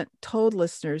we haven't told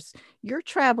listeners, you're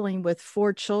traveling with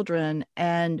 4 children,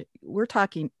 and we're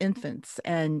talking infants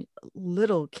and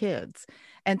little kids.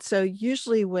 And so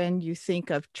usually when you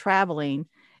think of traveling,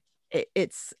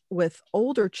 it's with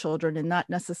older children and not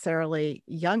necessarily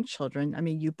young children. I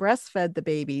mean, you breastfed the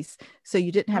babies, so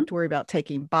you didn't have to worry about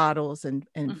taking bottles and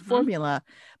formula,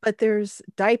 but there's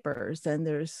diapers and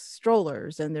there's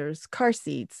strollers and there's car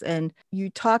seats. And you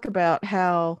talk about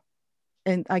how,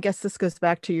 and I guess this goes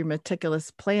back to your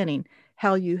meticulous planning,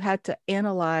 how you had to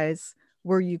analyze,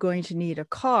 were you going to need a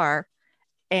car,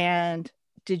 and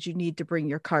did you need to bring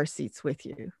your car seats with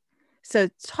you? So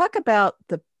talk about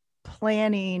the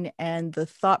planning and the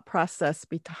thought process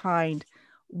behind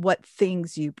what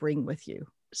things you bring with you.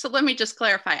 So let me just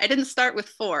clarify. I didn't start with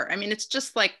 4. I mean, it's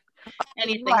just like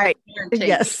anything. Right.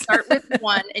 Yes. You start with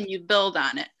 1 and you build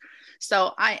on it.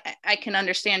 So I can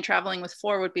understand traveling with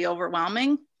 4 would be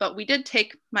overwhelming, but we did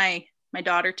take my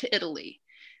daughter to Italy.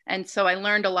 And so I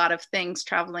learned a lot of things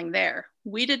traveling there.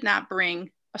 We did not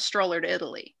bring a stroller to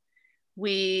Italy.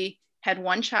 We had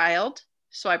 1 child,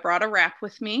 so I brought a wrap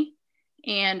with me.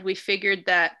 And we figured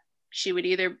that she would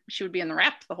be in the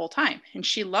wrap the whole time, and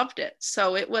she loved it.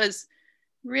 So it was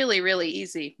really, really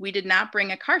easy. We did not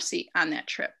bring a car seat on that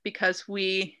trip because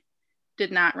we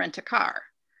did not rent a car.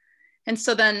 And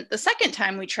so then the second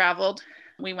time we traveled,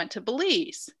 we went to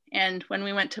Belize. And when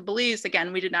we went to Belize,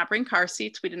 again, we did not bring car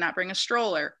seats. We did not bring a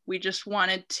stroller. We just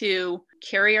wanted to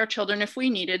carry our children if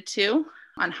we needed to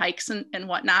on hikes and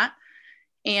whatnot.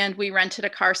 And we rented a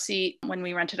car seat when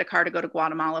we rented a car to go to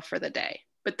Guatemala for the day.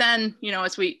 But then,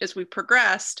 as we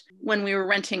progressed, when we were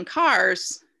renting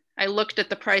cars, I looked at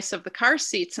the price of the car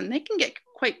seats, and they can get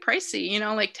quite pricey,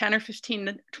 like $10 or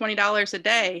 $15, $20 a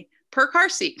day per car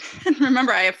seat. And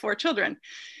remember, I have 4 children.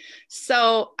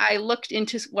 So I looked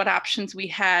into what options we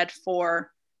had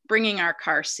for bringing our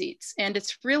car seats. And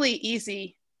it's really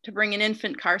easy to bring an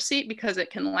infant car seat because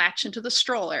it can latch into the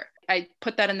stroller. I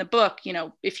put that in the book,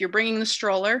 if you're bringing the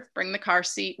stroller, bring the car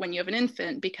seat when you have an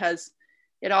infant, because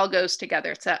it all goes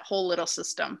together. It's that whole little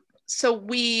system. So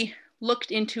we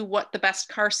looked into what the best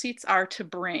car seats are to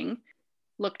bring,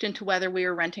 looked into whether we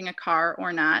were renting a car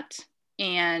or not,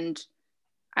 and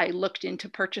I looked into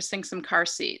purchasing some car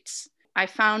seats. I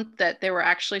found that there were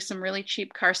actually some really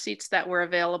cheap car seats that were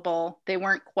available. They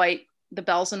weren't quite the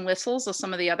bells and whistles of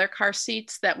some of the other car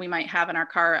seats that we might have in our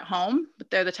car at home, but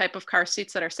they're the type of car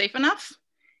seats that are safe enough.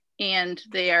 And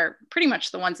they are pretty much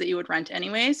the ones that you would rent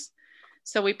anyways.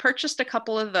 So we purchased a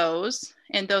couple of those,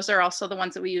 and those are also the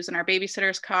ones that we use in our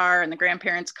babysitter's car and the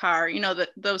grandparents' car,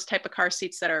 those type of car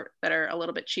seats that are a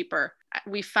little bit cheaper.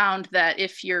 We found that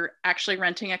if you're actually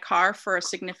renting a car for a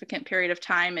significant period of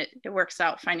time, it works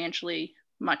out financially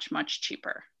much, much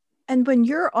cheaper. And when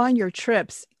you're on your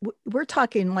trips, we're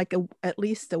talking like at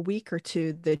least a week or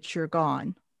 2 that you're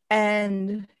gone,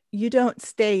 and you don't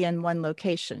stay in one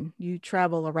location. You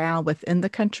travel around within the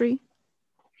country.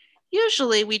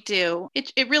 Usually we do.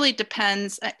 It really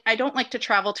depends. I don't like to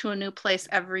travel to a new place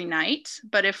every night,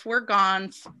 but if we're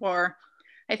gone for,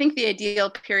 I think the ideal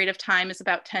period of time is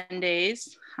about 10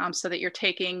 days, so that you're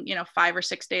taking, 5 or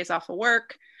 6 days off of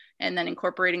work and then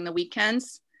incorporating the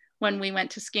weekends. When we went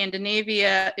to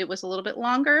Scandinavia, it was a little bit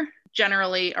longer,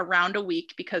 generally around a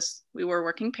week, because we were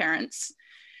working parents.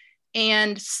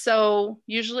 And so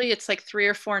usually it's like 3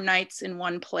 or 4 nights in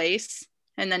one place.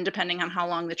 And then depending on how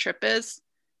long the trip is,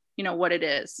 what it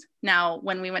is. Now,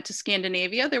 when we went to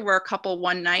Scandinavia, there were a couple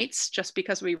one nights just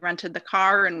because we rented the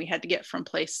car and we had to get from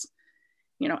place,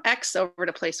 X over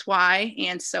to place Y.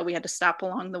 And so we had to stop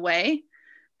along the way.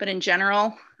 But in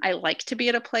general, I like to be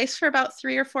at a place for about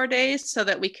 3 or 4 days so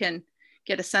that we can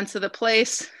get a sense of the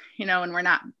place, and we're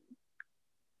not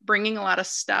bringing a lot of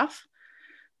stuff.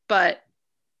 But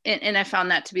and I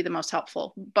found that to be the most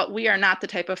helpful. But we are not the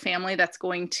type of family that's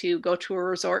going to go to a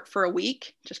resort for a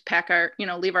week, just pack our,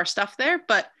 leave our stuff there.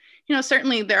 But,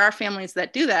 certainly there are families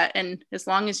that do that. And as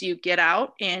long as you get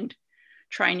out and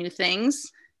try new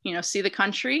things, see the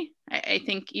country, I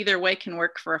think either way can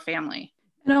work for a family.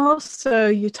 And also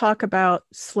you talk about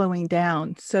slowing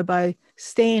down. So by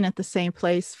staying at the same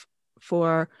place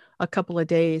for a couple of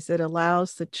days, it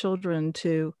allows the children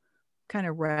to kind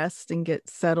of rest and get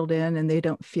settled in, and they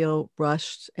don't feel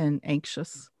rushed and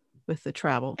anxious with the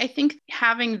travel. I think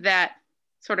having that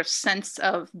sort of sense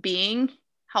of being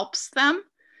helps them.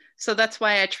 So that's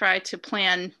why I try to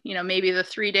plan, maybe the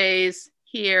 3 days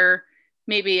here,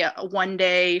 maybe a 1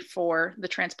 day for the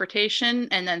transportation,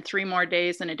 and then 3 more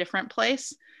days in a different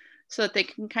place, so that they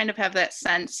can kind of have that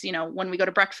sense, when we go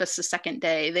to breakfast the second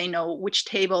day, they know which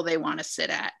table they want to sit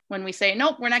at. When we say,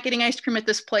 nope, we're not getting ice cream at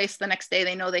this place, the next day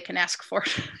they know they can ask for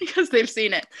it because they've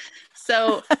seen it.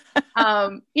 So,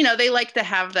 they like to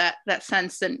have that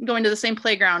sense, and going to the same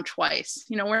playground twice.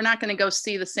 We're not going to go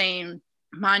see the same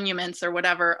monuments or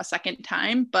whatever a second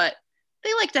time, but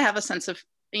they like to have a sense of,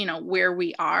 where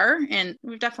we are. And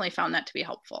we've definitely found that to be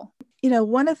helpful.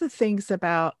 One of the things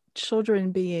about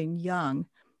children being young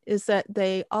is that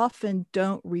they often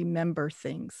don't remember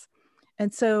things.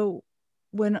 And so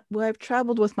when I've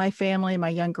traveled with my family and my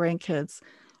young grandkids,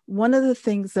 one of the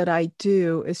things that I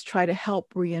do is try to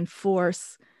help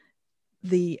reinforce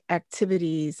the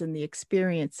activities and the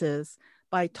experiences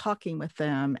by talking with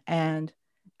them and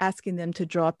asking them to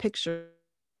draw pictures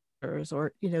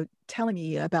or, telling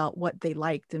me about what they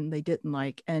liked and they didn't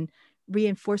like, and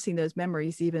reinforcing those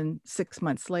memories even 6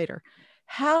 months later.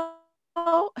 How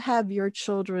have your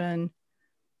children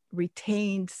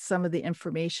retained some of the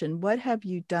information? What have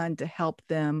you done to help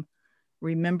them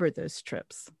remember those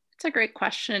trips? It's a great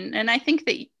question. And I think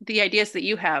that the ideas that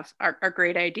you have are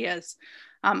great ideas.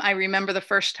 I remember the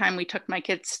first time we took my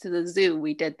kids to the zoo,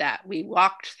 we did that. We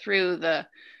walked through the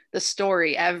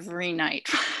story every night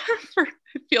for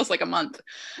it feels like a month.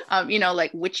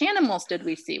 Like which animals did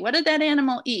we see? What did that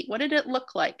animal eat? What did it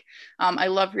look like? I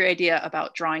love your idea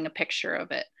about drawing a picture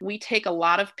of it. We take a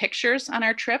lot of pictures on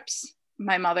our trips.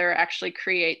 My mother actually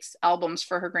creates albums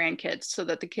for her grandkids so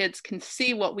that the kids can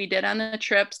see what we did on the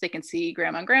trips. They can see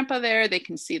grandma and grandpa there. They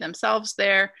can see themselves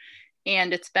there.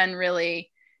 And it's been really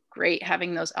great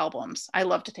having those albums. I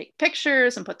love to take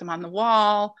pictures and put them on the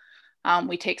wall.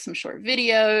 We take some short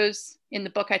videos. In the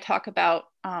book, I talk about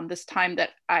this time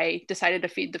that I decided to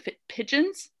feed the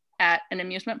pigeons at an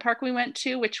amusement park we went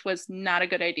to, which was not a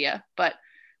good idea, but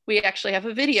we actually have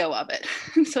a video of it.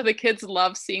 So the kids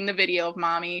love seeing the video of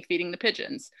mommy feeding the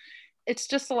pigeons. It's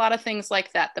just a lot of things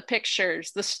like that. The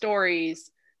pictures, the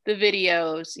stories, the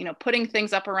videos, putting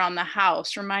things up around the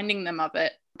house, reminding them of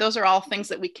it. Those are all things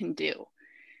that we can do.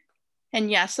 And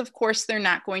yes, of course, they're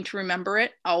not going to remember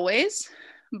it always,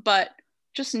 but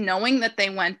just knowing that they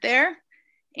went there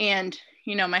and,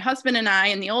 my husband and I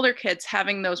and the older kids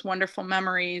having those wonderful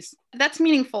memories, that's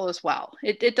meaningful as well.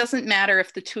 It doesn't matter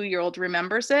if the 2-year-old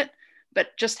remembers it,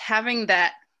 but just having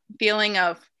that feeling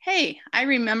of, hey, I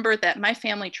remember that my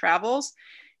family travels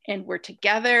and we're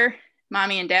together.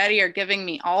 Mommy and daddy are giving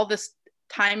me all this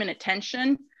time and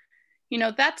attention.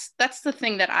 That's the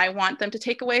thing that I want them to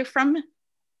take away from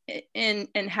and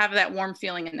have that warm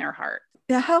feeling in their heart.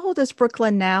 Now, how old is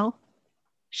Brooklyn now?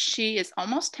 She is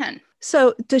almost 10.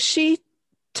 So does she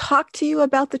talk to you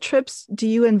about the trips? Do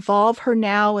you involve her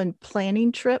now in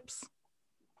planning trips?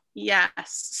 Yes.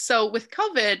 So with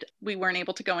COVID, we weren't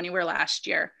able to go anywhere last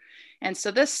year. And so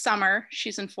this summer,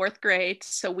 she's in 4th grade.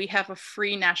 So we have a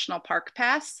free national park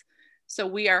pass. So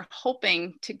we are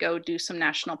hoping to go do some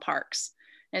national parks.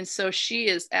 And so she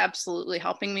is absolutely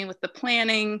helping me with the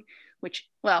planning,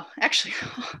 actually,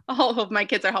 all of my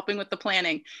kids are helping with the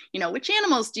planning. Which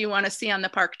animals do you want to see on the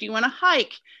park? Do you want to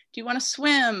hike? Do you want to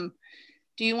swim?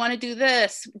 Do you want to do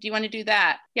this? Do you want to do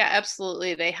that? Yeah,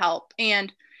 absolutely. They help.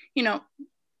 And,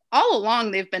 all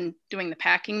along they've been doing the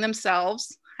packing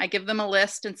themselves. I give them a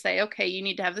list and say, okay, you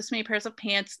need to have this many pairs of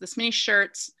pants, this many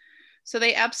shirts. So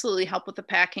they absolutely help with the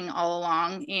packing all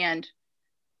along. And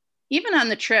even on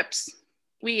the trips,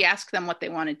 we ask them what they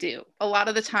want to do. A lot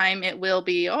of the time it will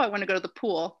be, I want to go to the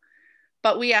pool,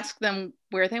 but we ask them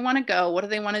where they want to go. What do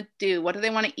they want to do? What do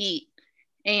they want to eat?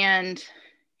 And,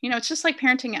 it's just like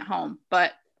parenting at home,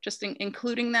 but just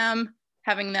including them,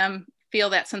 having them feel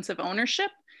that sense of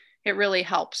ownership, it really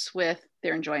helps with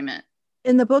their enjoyment.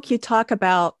 In the book, you talk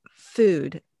about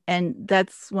food, and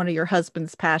that's one of your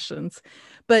husband's passions.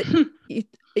 But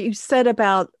you said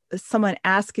about someone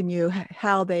asking you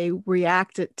how they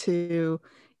reacted to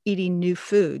eating new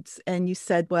foods. And you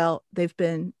said, well, they've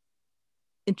been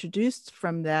introduced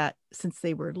from that since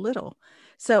they were little.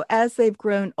 So as they've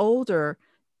grown older,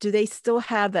 do they still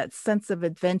have that sense of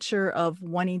adventure of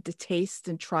wanting to taste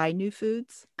and try new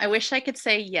foods? I wish I could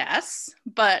say yes,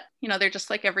 but they're just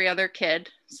like every other kid.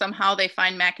 Somehow they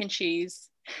find mac and cheese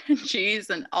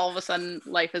and all of a sudden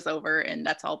life is over and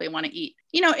that's all they want to eat.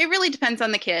 It really depends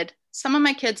on the kid. Some of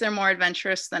my kids are more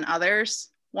adventurous than others.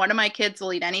 One of my kids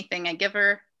will eat anything I give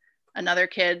her. Another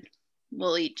kid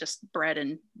will eat just bread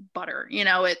and butter.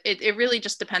 It really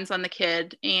just depends on the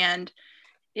kid, and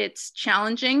it's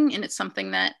challenging, and it's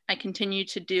something that I continue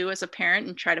to do as a parent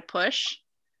and try to push,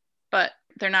 but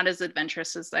they're not as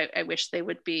adventurous as I wish they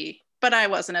would be. But I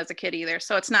wasn't as a kid either.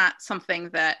 So it's not something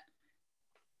that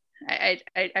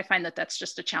I find that that's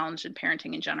just a challenge in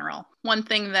parenting in general. One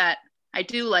thing that I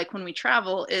do like when we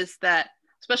travel is that,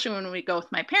 especially when we go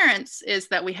with my parents, is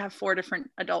that we have 4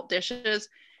 different adult dishes,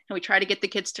 and we try to get the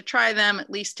kids to try them, at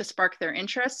least to spark their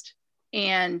interest,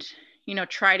 and,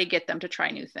 try to get them to try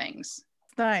new things.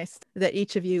 It's nice that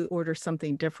each of you order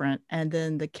something different, and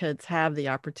then the kids have the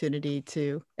opportunity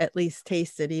to at least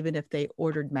taste it, even if they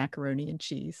ordered macaroni and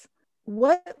cheese.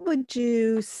 What would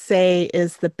you say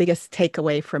is the biggest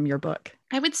takeaway from your book?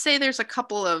 I would say there's a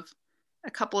couple of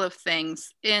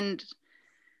things. And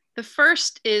the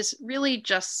first is really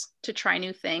just to try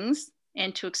new things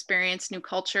and to experience new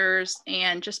cultures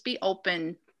and just be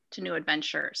open to new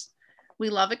adventures. We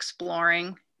love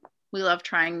exploring. We love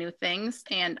trying new things.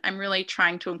 And I'm really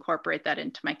trying to incorporate that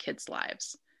into my kids'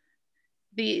 lives.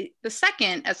 The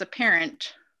second, as a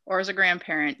parent or as a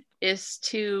grandparent, is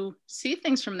to see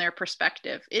things from their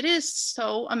perspective. It is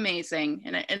so amazing,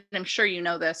 and I'm sure you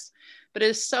know this, but it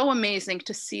is so amazing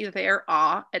to see their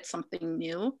awe at something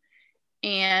new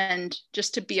and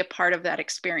just to be a part of that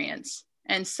experience.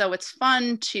 And so it's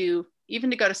fun to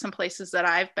even to go to some places that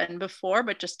I've been before,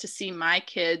 but just to see my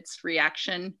kids'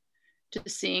 reaction to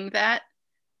seeing that.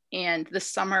 And this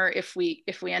summer, if we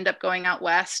end up going out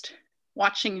west,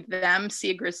 watching them see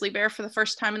a grizzly bear for the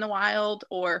first time in the wild,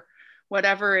 or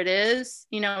whatever it is,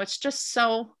 it's just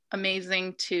so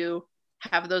amazing to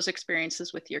have those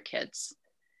experiences with your kids.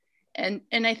 And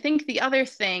I think the other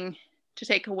thing to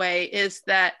take away is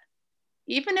that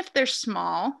even if they're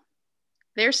small,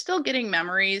 they're still getting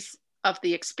memories of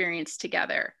the experience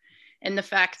together. And the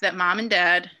fact that mom and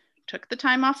dad took the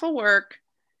time off of work,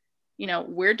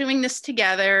 we're doing this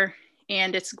together,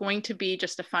 and it's going to be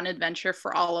just a fun adventure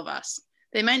for all of us.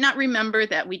 They might not remember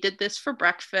that we did this for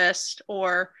breakfast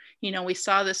or, we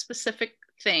saw this specific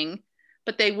thing,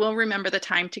 but they will remember the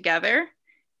time together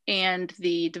and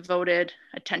the devoted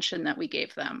attention that we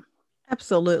gave them.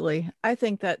 Absolutely. I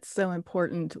think that's so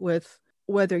important with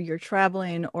whether you're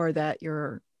traveling or that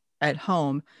you're at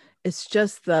home. It's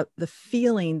just the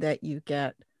feeling that you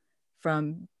get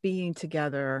from being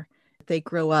together. They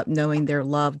grow up knowing they're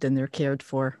loved and they're cared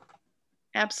for.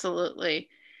 Absolutely.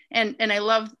 And I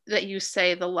love that you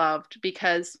say the loved,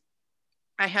 because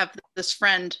I have this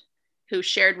friend who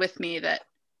shared with me that,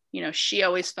 she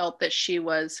always felt that she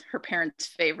was her parents'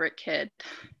 favorite kid.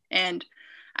 And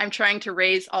I'm trying to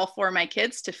raise all 4 of my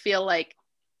kids to feel like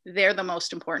they're the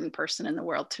most important person in the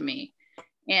world to me.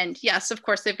 And yes, of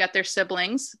course, they've got their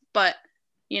siblings, but,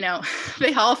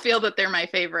 they all feel that they're my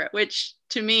favorite, which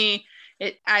to me,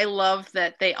 I love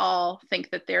that they all think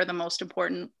that they're the most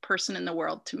important person in the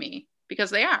world to me, because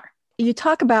they are. You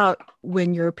talk about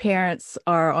when your parents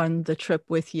are on the trip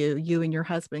with you, you and your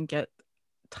husband get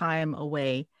time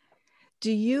away.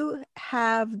 Do you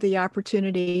have the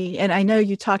opportunity, and I know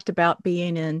you talked about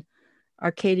being in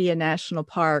Arcadia National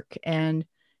Park and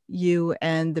you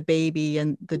and the baby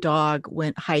and the dog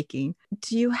went hiking.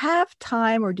 Do you have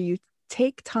time, or do you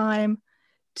take time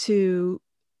to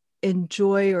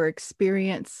enjoy or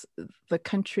experience the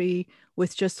country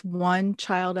with just one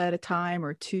child at a time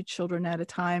or 2 children at a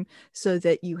time, so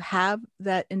that you have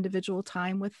that individual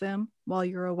time with them while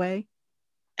you're away?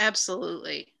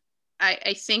 Absolutely.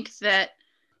 I think that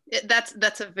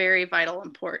that's a very vital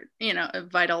a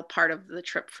vital part of the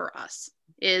trip for us,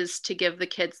 is to give the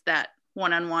kids that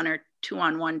one-on-one or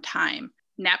 2-on-1 time.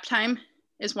 Nap time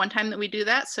is one time that we do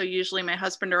that. So usually my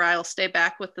husband or I will stay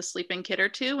back with the sleeping kid or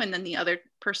 2, and then the other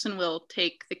person will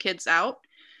take the kids out.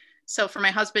 So for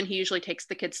my husband, he usually takes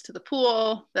the kids to the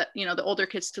pool, the older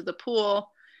kids to the pool.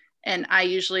 And I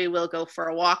usually will go for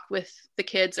a walk with the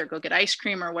kids or go get ice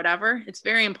cream or whatever. It's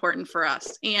very important for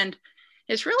us. And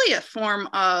it's really a form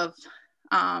of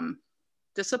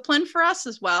discipline for us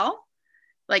as well.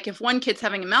 Like if one kid's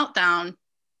having a meltdown,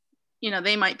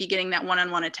 they might be getting that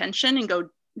one-on-one attention and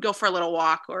go for a little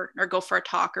walk or go for a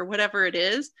talk or whatever it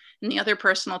is. And the other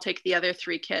person will take the other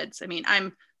 3 kids. I mean,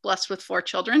 I'm blessed with 4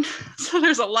 children. So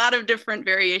there's a lot of different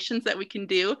variations that we can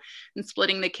do in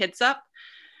splitting the kids up.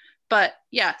 But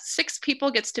yeah, 6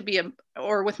 people gets to be,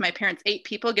 or with my parents, 8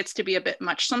 people gets to be a bit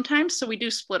much sometimes. So we do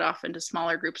split off into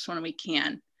smaller groups when we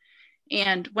can.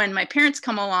 And when my parents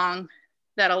come along,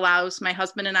 that allows my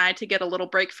husband and I to get a little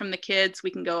break from the kids.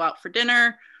 We can go out for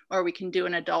dinner, or we can do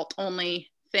an adult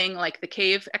only thing like the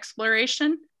cave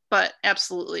exploration. But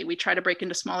absolutely, we try to break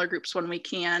into smaller groups when we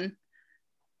can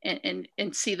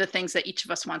and see the things that each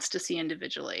of us wants to see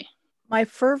individually. My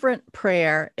fervent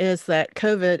prayer is that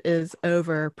COVID is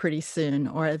over pretty soon,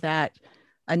 or that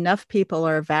enough people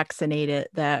are vaccinated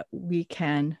that we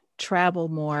can travel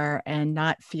more and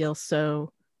not feel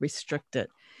so restricted.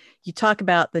 You talk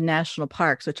about the national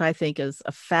parks, which I think is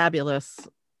a fabulous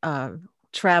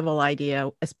travel idea,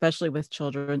 especially with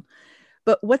children.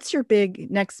 But what's your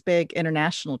next big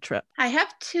international trip? I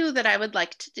have 2 that I would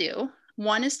like to do.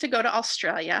 One is to go to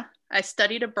Australia. I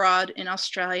studied abroad in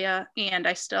Australia and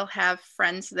I still have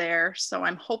friends there. So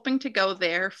I'm hoping to go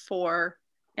there for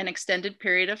an extended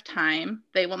period of time.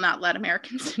 They will not let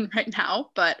Americans in right now,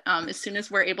 but as soon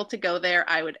as we're able to go there,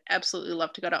 I would absolutely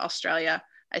love to go to Australia.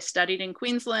 I studied in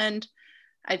Queensland.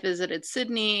 I visited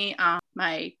Sydney.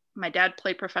 My dad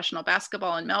played professional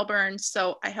basketball in Melbourne,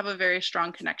 so I have a very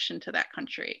strong connection to that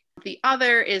country. The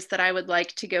other is that I would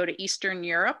like to go to Eastern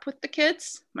Europe with the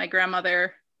kids. My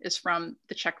grandmother is from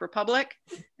the Czech Republic,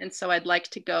 and so I'd like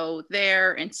to go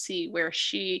there and see where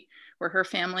her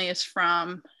family is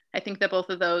from. I think that both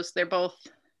of those, they're both,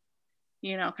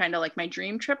 kind of like my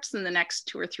dream trips in the next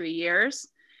 2 or 3 years.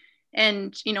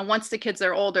 And, once the kids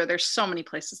are older, there's so many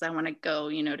places I want to go,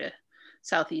 to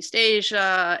Southeast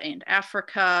Asia and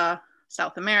Africa,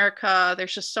 South America.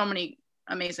 There's just so many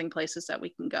amazing places that we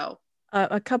can go.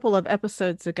 A couple of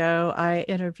episodes ago, I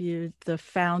interviewed the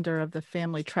founder of the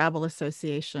Family Travel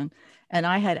Association, and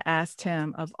I had asked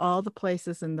him, of all the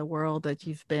places in the world that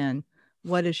you've been,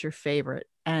 what is your favorite?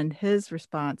 And his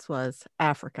response was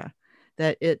Africa,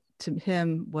 that it to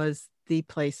him was the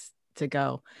place to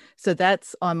go. So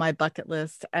that's on my bucket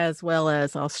list, as well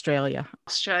as Australia.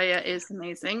 Australia is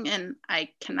amazing, and I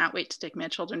cannot wait to take my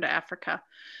children to Africa.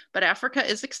 But Africa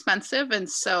is expensive, and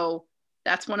so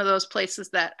that's one of those places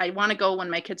that I want to go when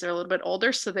my kids are a little bit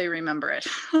older so they remember it.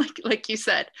 like you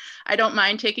said, I don't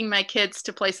mind taking my kids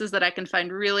to places that I can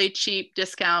find really cheap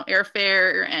discount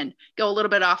airfare and go a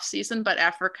little bit off season, but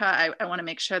Africa, I want to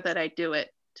make sure that I do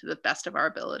it to the best of our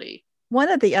ability. One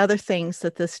of the other things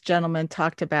that this gentleman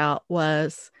talked about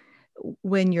was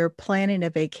when you're planning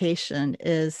a vacation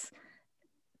is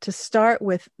to start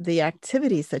with the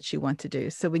activities that you want to do.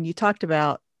 So when you talked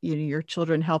about your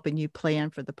children helping you plan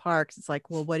for the parks, it's like,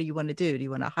 well, what do you want to do? Do you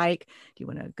want to hike? Do you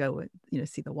want to go,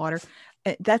 see the water?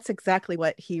 And that's exactly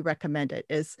what he recommended,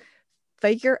 is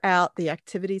figure out the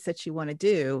activities that you want to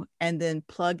do and then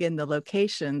plug in the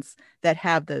locations that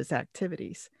have those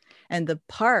activities. And the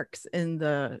parks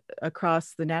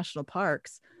across the national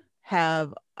parks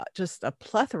have just a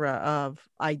plethora of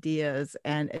ideas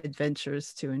and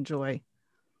adventures to enjoy.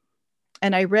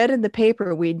 And I read in the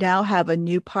paper, we now have a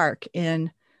new park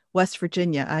in West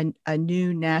Virginia, a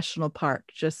new national park,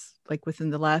 just like within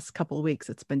the last couple of weeks,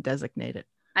 it's been designated.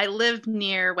 I live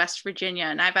near West Virginia,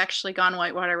 and I've actually gone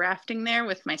whitewater rafting there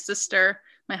with my sister.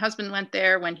 My husband went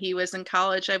there when he was in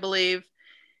college, I believe.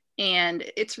 And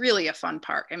it's really a fun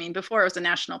park. I mean, before it was a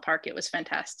national park, it was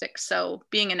fantastic. So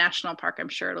being a national park, I'm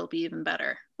sure it'll be even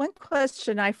better. One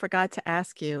question I forgot to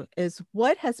ask you is,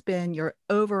 what has been your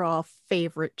overall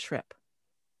favorite trip?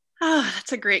 Oh,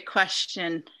 that's a great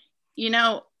question.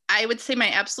 I would say my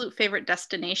absolute favorite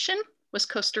destination was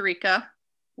Costa Rica,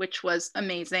 which was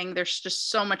amazing. There's just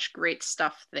so much great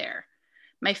stuff there.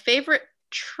 My favorite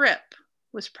trip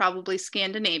was probably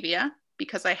Scandinavia,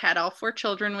 because I had all 4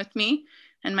 children with me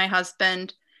and my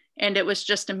husband, and it was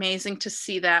just amazing to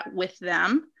see that with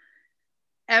them.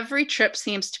 Every trip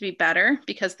seems to be better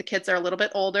because the kids are a little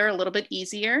bit older, a little bit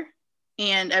easier,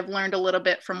 and I've learned a little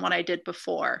bit from what I did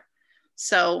before.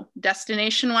 So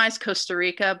destination-wise, Costa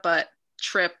Rica, but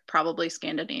trip, probably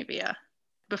Scandinavia.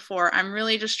 Before, I'm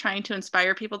really just trying to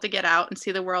inspire people to get out and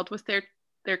see the world with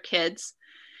their kids.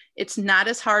 It's not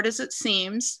as hard as it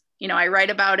seems. I write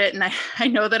about it, and I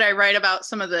know that I write about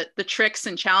some of the tricks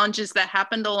and challenges that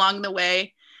happened along the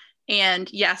way.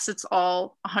 And yes, it's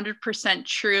all 100%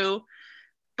 true,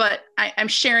 but I'm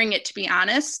sharing it to be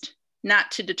honest,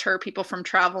 not to deter people from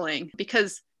traveling,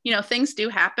 because, you know, things do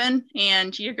happen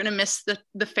and you're going to miss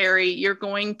the ferry. You're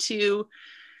going to,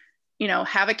 you know,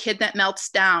 have a kid that melts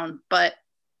down. But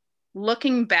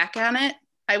looking back on it,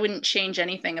 I wouldn't change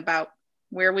anything about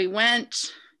where we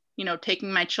went, you know,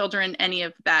 taking my children, any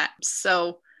of that.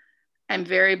 So I'm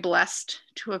very blessed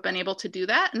to have been able to do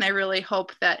that. And I really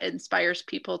hope that inspires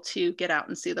people to get out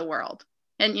and see the world.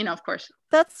 And, you know, of course.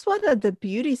 That's one of the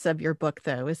beauties of your book,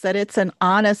 though, is that it's an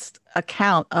honest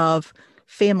account of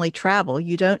family travel.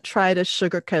 You don't try to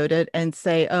sugarcoat it and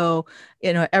say, oh,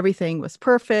 you know, everything was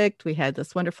perfect. We had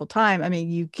this wonderful time. I mean,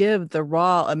 you give the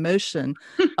raw emotion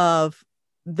of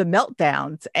the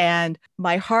meltdowns. And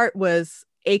my heart was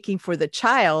aching for the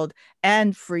child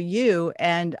and for you.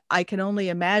 And I can only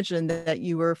imagine that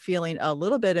you were feeling a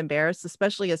little bit embarrassed,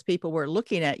 especially as people were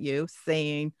looking at you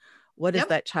saying, what is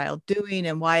that child doing?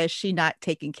 And why is she not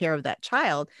taking care of that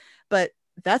child? But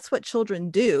that's what children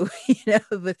do, you know,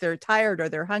 if they're tired or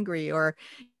they're hungry or,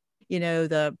 you know,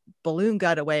 the balloon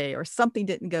got away or something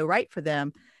didn't go right for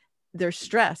them. They're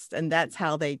stressed and that's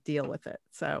how they deal with it.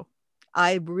 So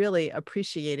I really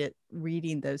appreciated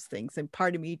reading those things. And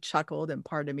part of me chuckled and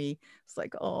part of me was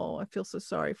like, oh, I feel so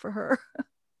sorry for her.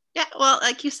 Yeah, well,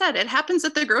 like you said, it happens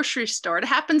at the grocery store. It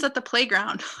happens at the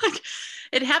playground. Like,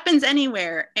 it happens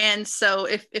anywhere. And so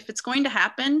if it's going to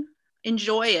happen,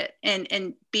 enjoy it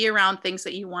and be around things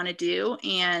that you want to do.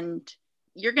 And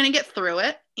you're going to get through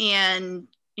it. And,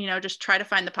 you know, just try to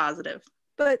find the positive.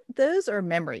 But those are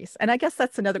memories. And I guess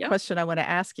that's another question I want to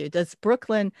ask you. Does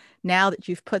Brooklyn, now that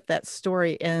you've put that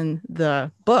story in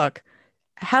the book,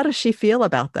 how does she feel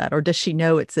about that? Or does she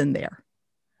know it's in there?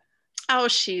 Oh,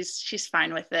 she's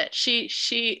fine with it. She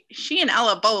and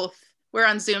Ella both were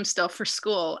on Zoom still for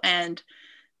school, and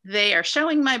they are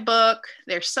showing my book.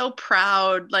 They're so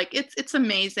proud. Like, it's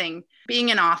amazing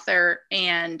being an author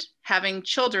and having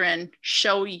children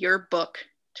show your book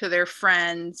to their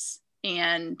friends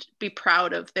and be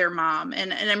proud of their mom.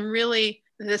 And I'm really,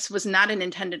 this was not an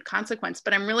intended consequence,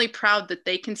 but I'm really proud that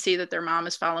they can see that their mom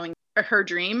is following her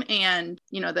dream and,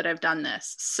 you know, that I've done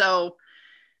this. So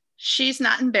she's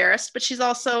not embarrassed, but she's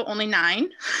also only 9.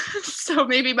 So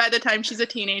maybe by the time she's a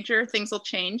teenager, things will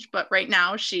change. But right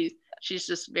now she's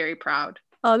just very proud.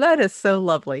 Oh, that is so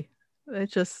lovely.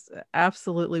 It just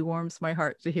absolutely warms my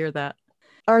heart to hear that.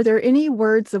 Are there any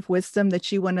words of wisdom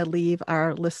that you want to leave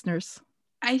our listeners?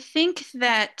 I think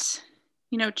that,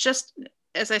 you know, just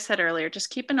as I said earlier,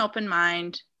 just keep an open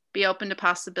mind, be open to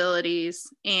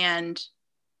possibilities, and,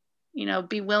 you know,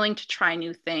 be willing to try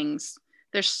new things.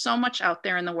 There's so much out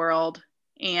there in the world,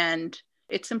 and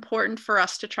it's important for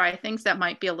us to try things that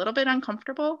might be a little bit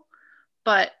uncomfortable,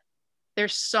 but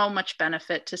there's so much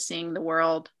benefit to seeing the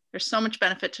world. There's so much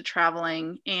benefit to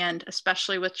traveling, and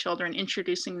especially with children,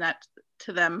 introducing that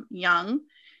to them young.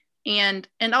 And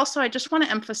also, I just want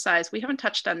to emphasize, we haven't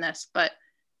touched on this, but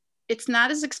it's not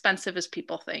as expensive as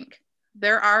people think.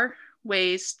 There are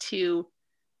ways to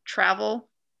travel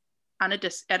at a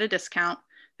discount.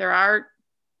 There are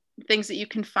things that you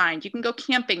can find. You can go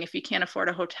camping if you can't afford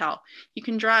a hotel. You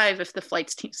can drive if the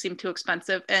flights seem too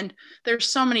expensive. And there's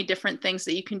so many different things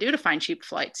that you can do to find cheap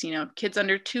flights. You know, kids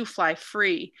under 2 fly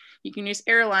free. You can use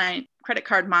airline credit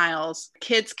card miles.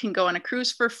 Kids can go on a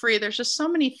cruise for free. There's just so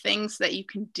many things that you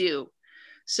can do.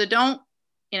 So don't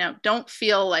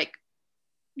feel like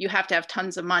you have to have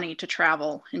tons of money to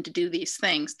travel and to do these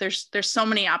things. There's so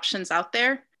many options out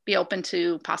there. Be open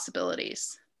to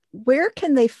possibilities. Where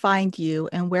can they find you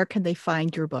and where can they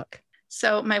find your book?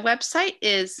 So my website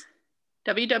is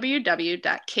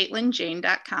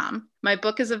www.caitlinjane.com. My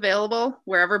book is available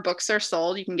wherever books are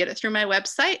sold. You can get it through my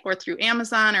website or through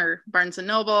Amazon or Barnes &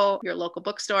 Noble, your local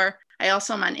bookstore. I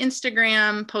also am on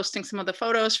Instagram, posting some of the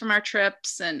photos from our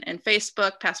trips, and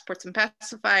Facebook, Passports and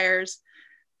Pacifiers.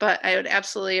 But I would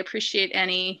absolutely appreciate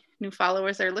any new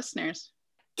followers or listeners.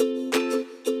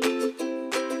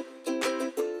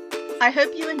 I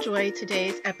hope you enjoyed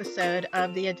today's episode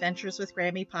of the Adventures with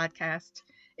Grammy podcast.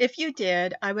 If you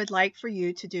did, I would like for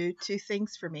you to do 2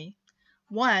 things for me.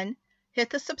 1, hit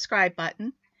the subscribe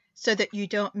button so that you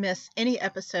don't miss any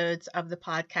episodes of the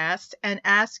podcast, and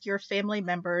ask your family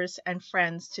members and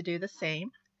friends to do the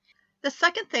same. The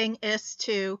second thing is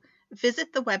to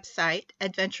visit the website,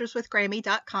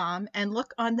 adventureswithgrammy.com, and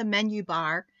look on the menu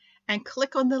bar and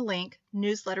click on the link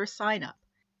Newsletter Sign Up.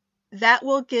 That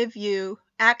will give you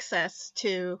access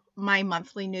to my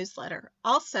monthly newsletter.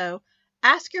 Also,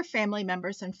 ask your family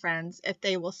members and friends if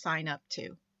they will sign up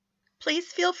too. Please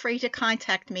feel free to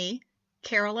contact me,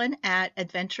 Carolyn at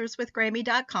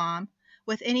adventureswithgrammy.com,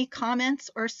 with any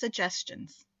comments or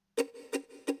suggestions.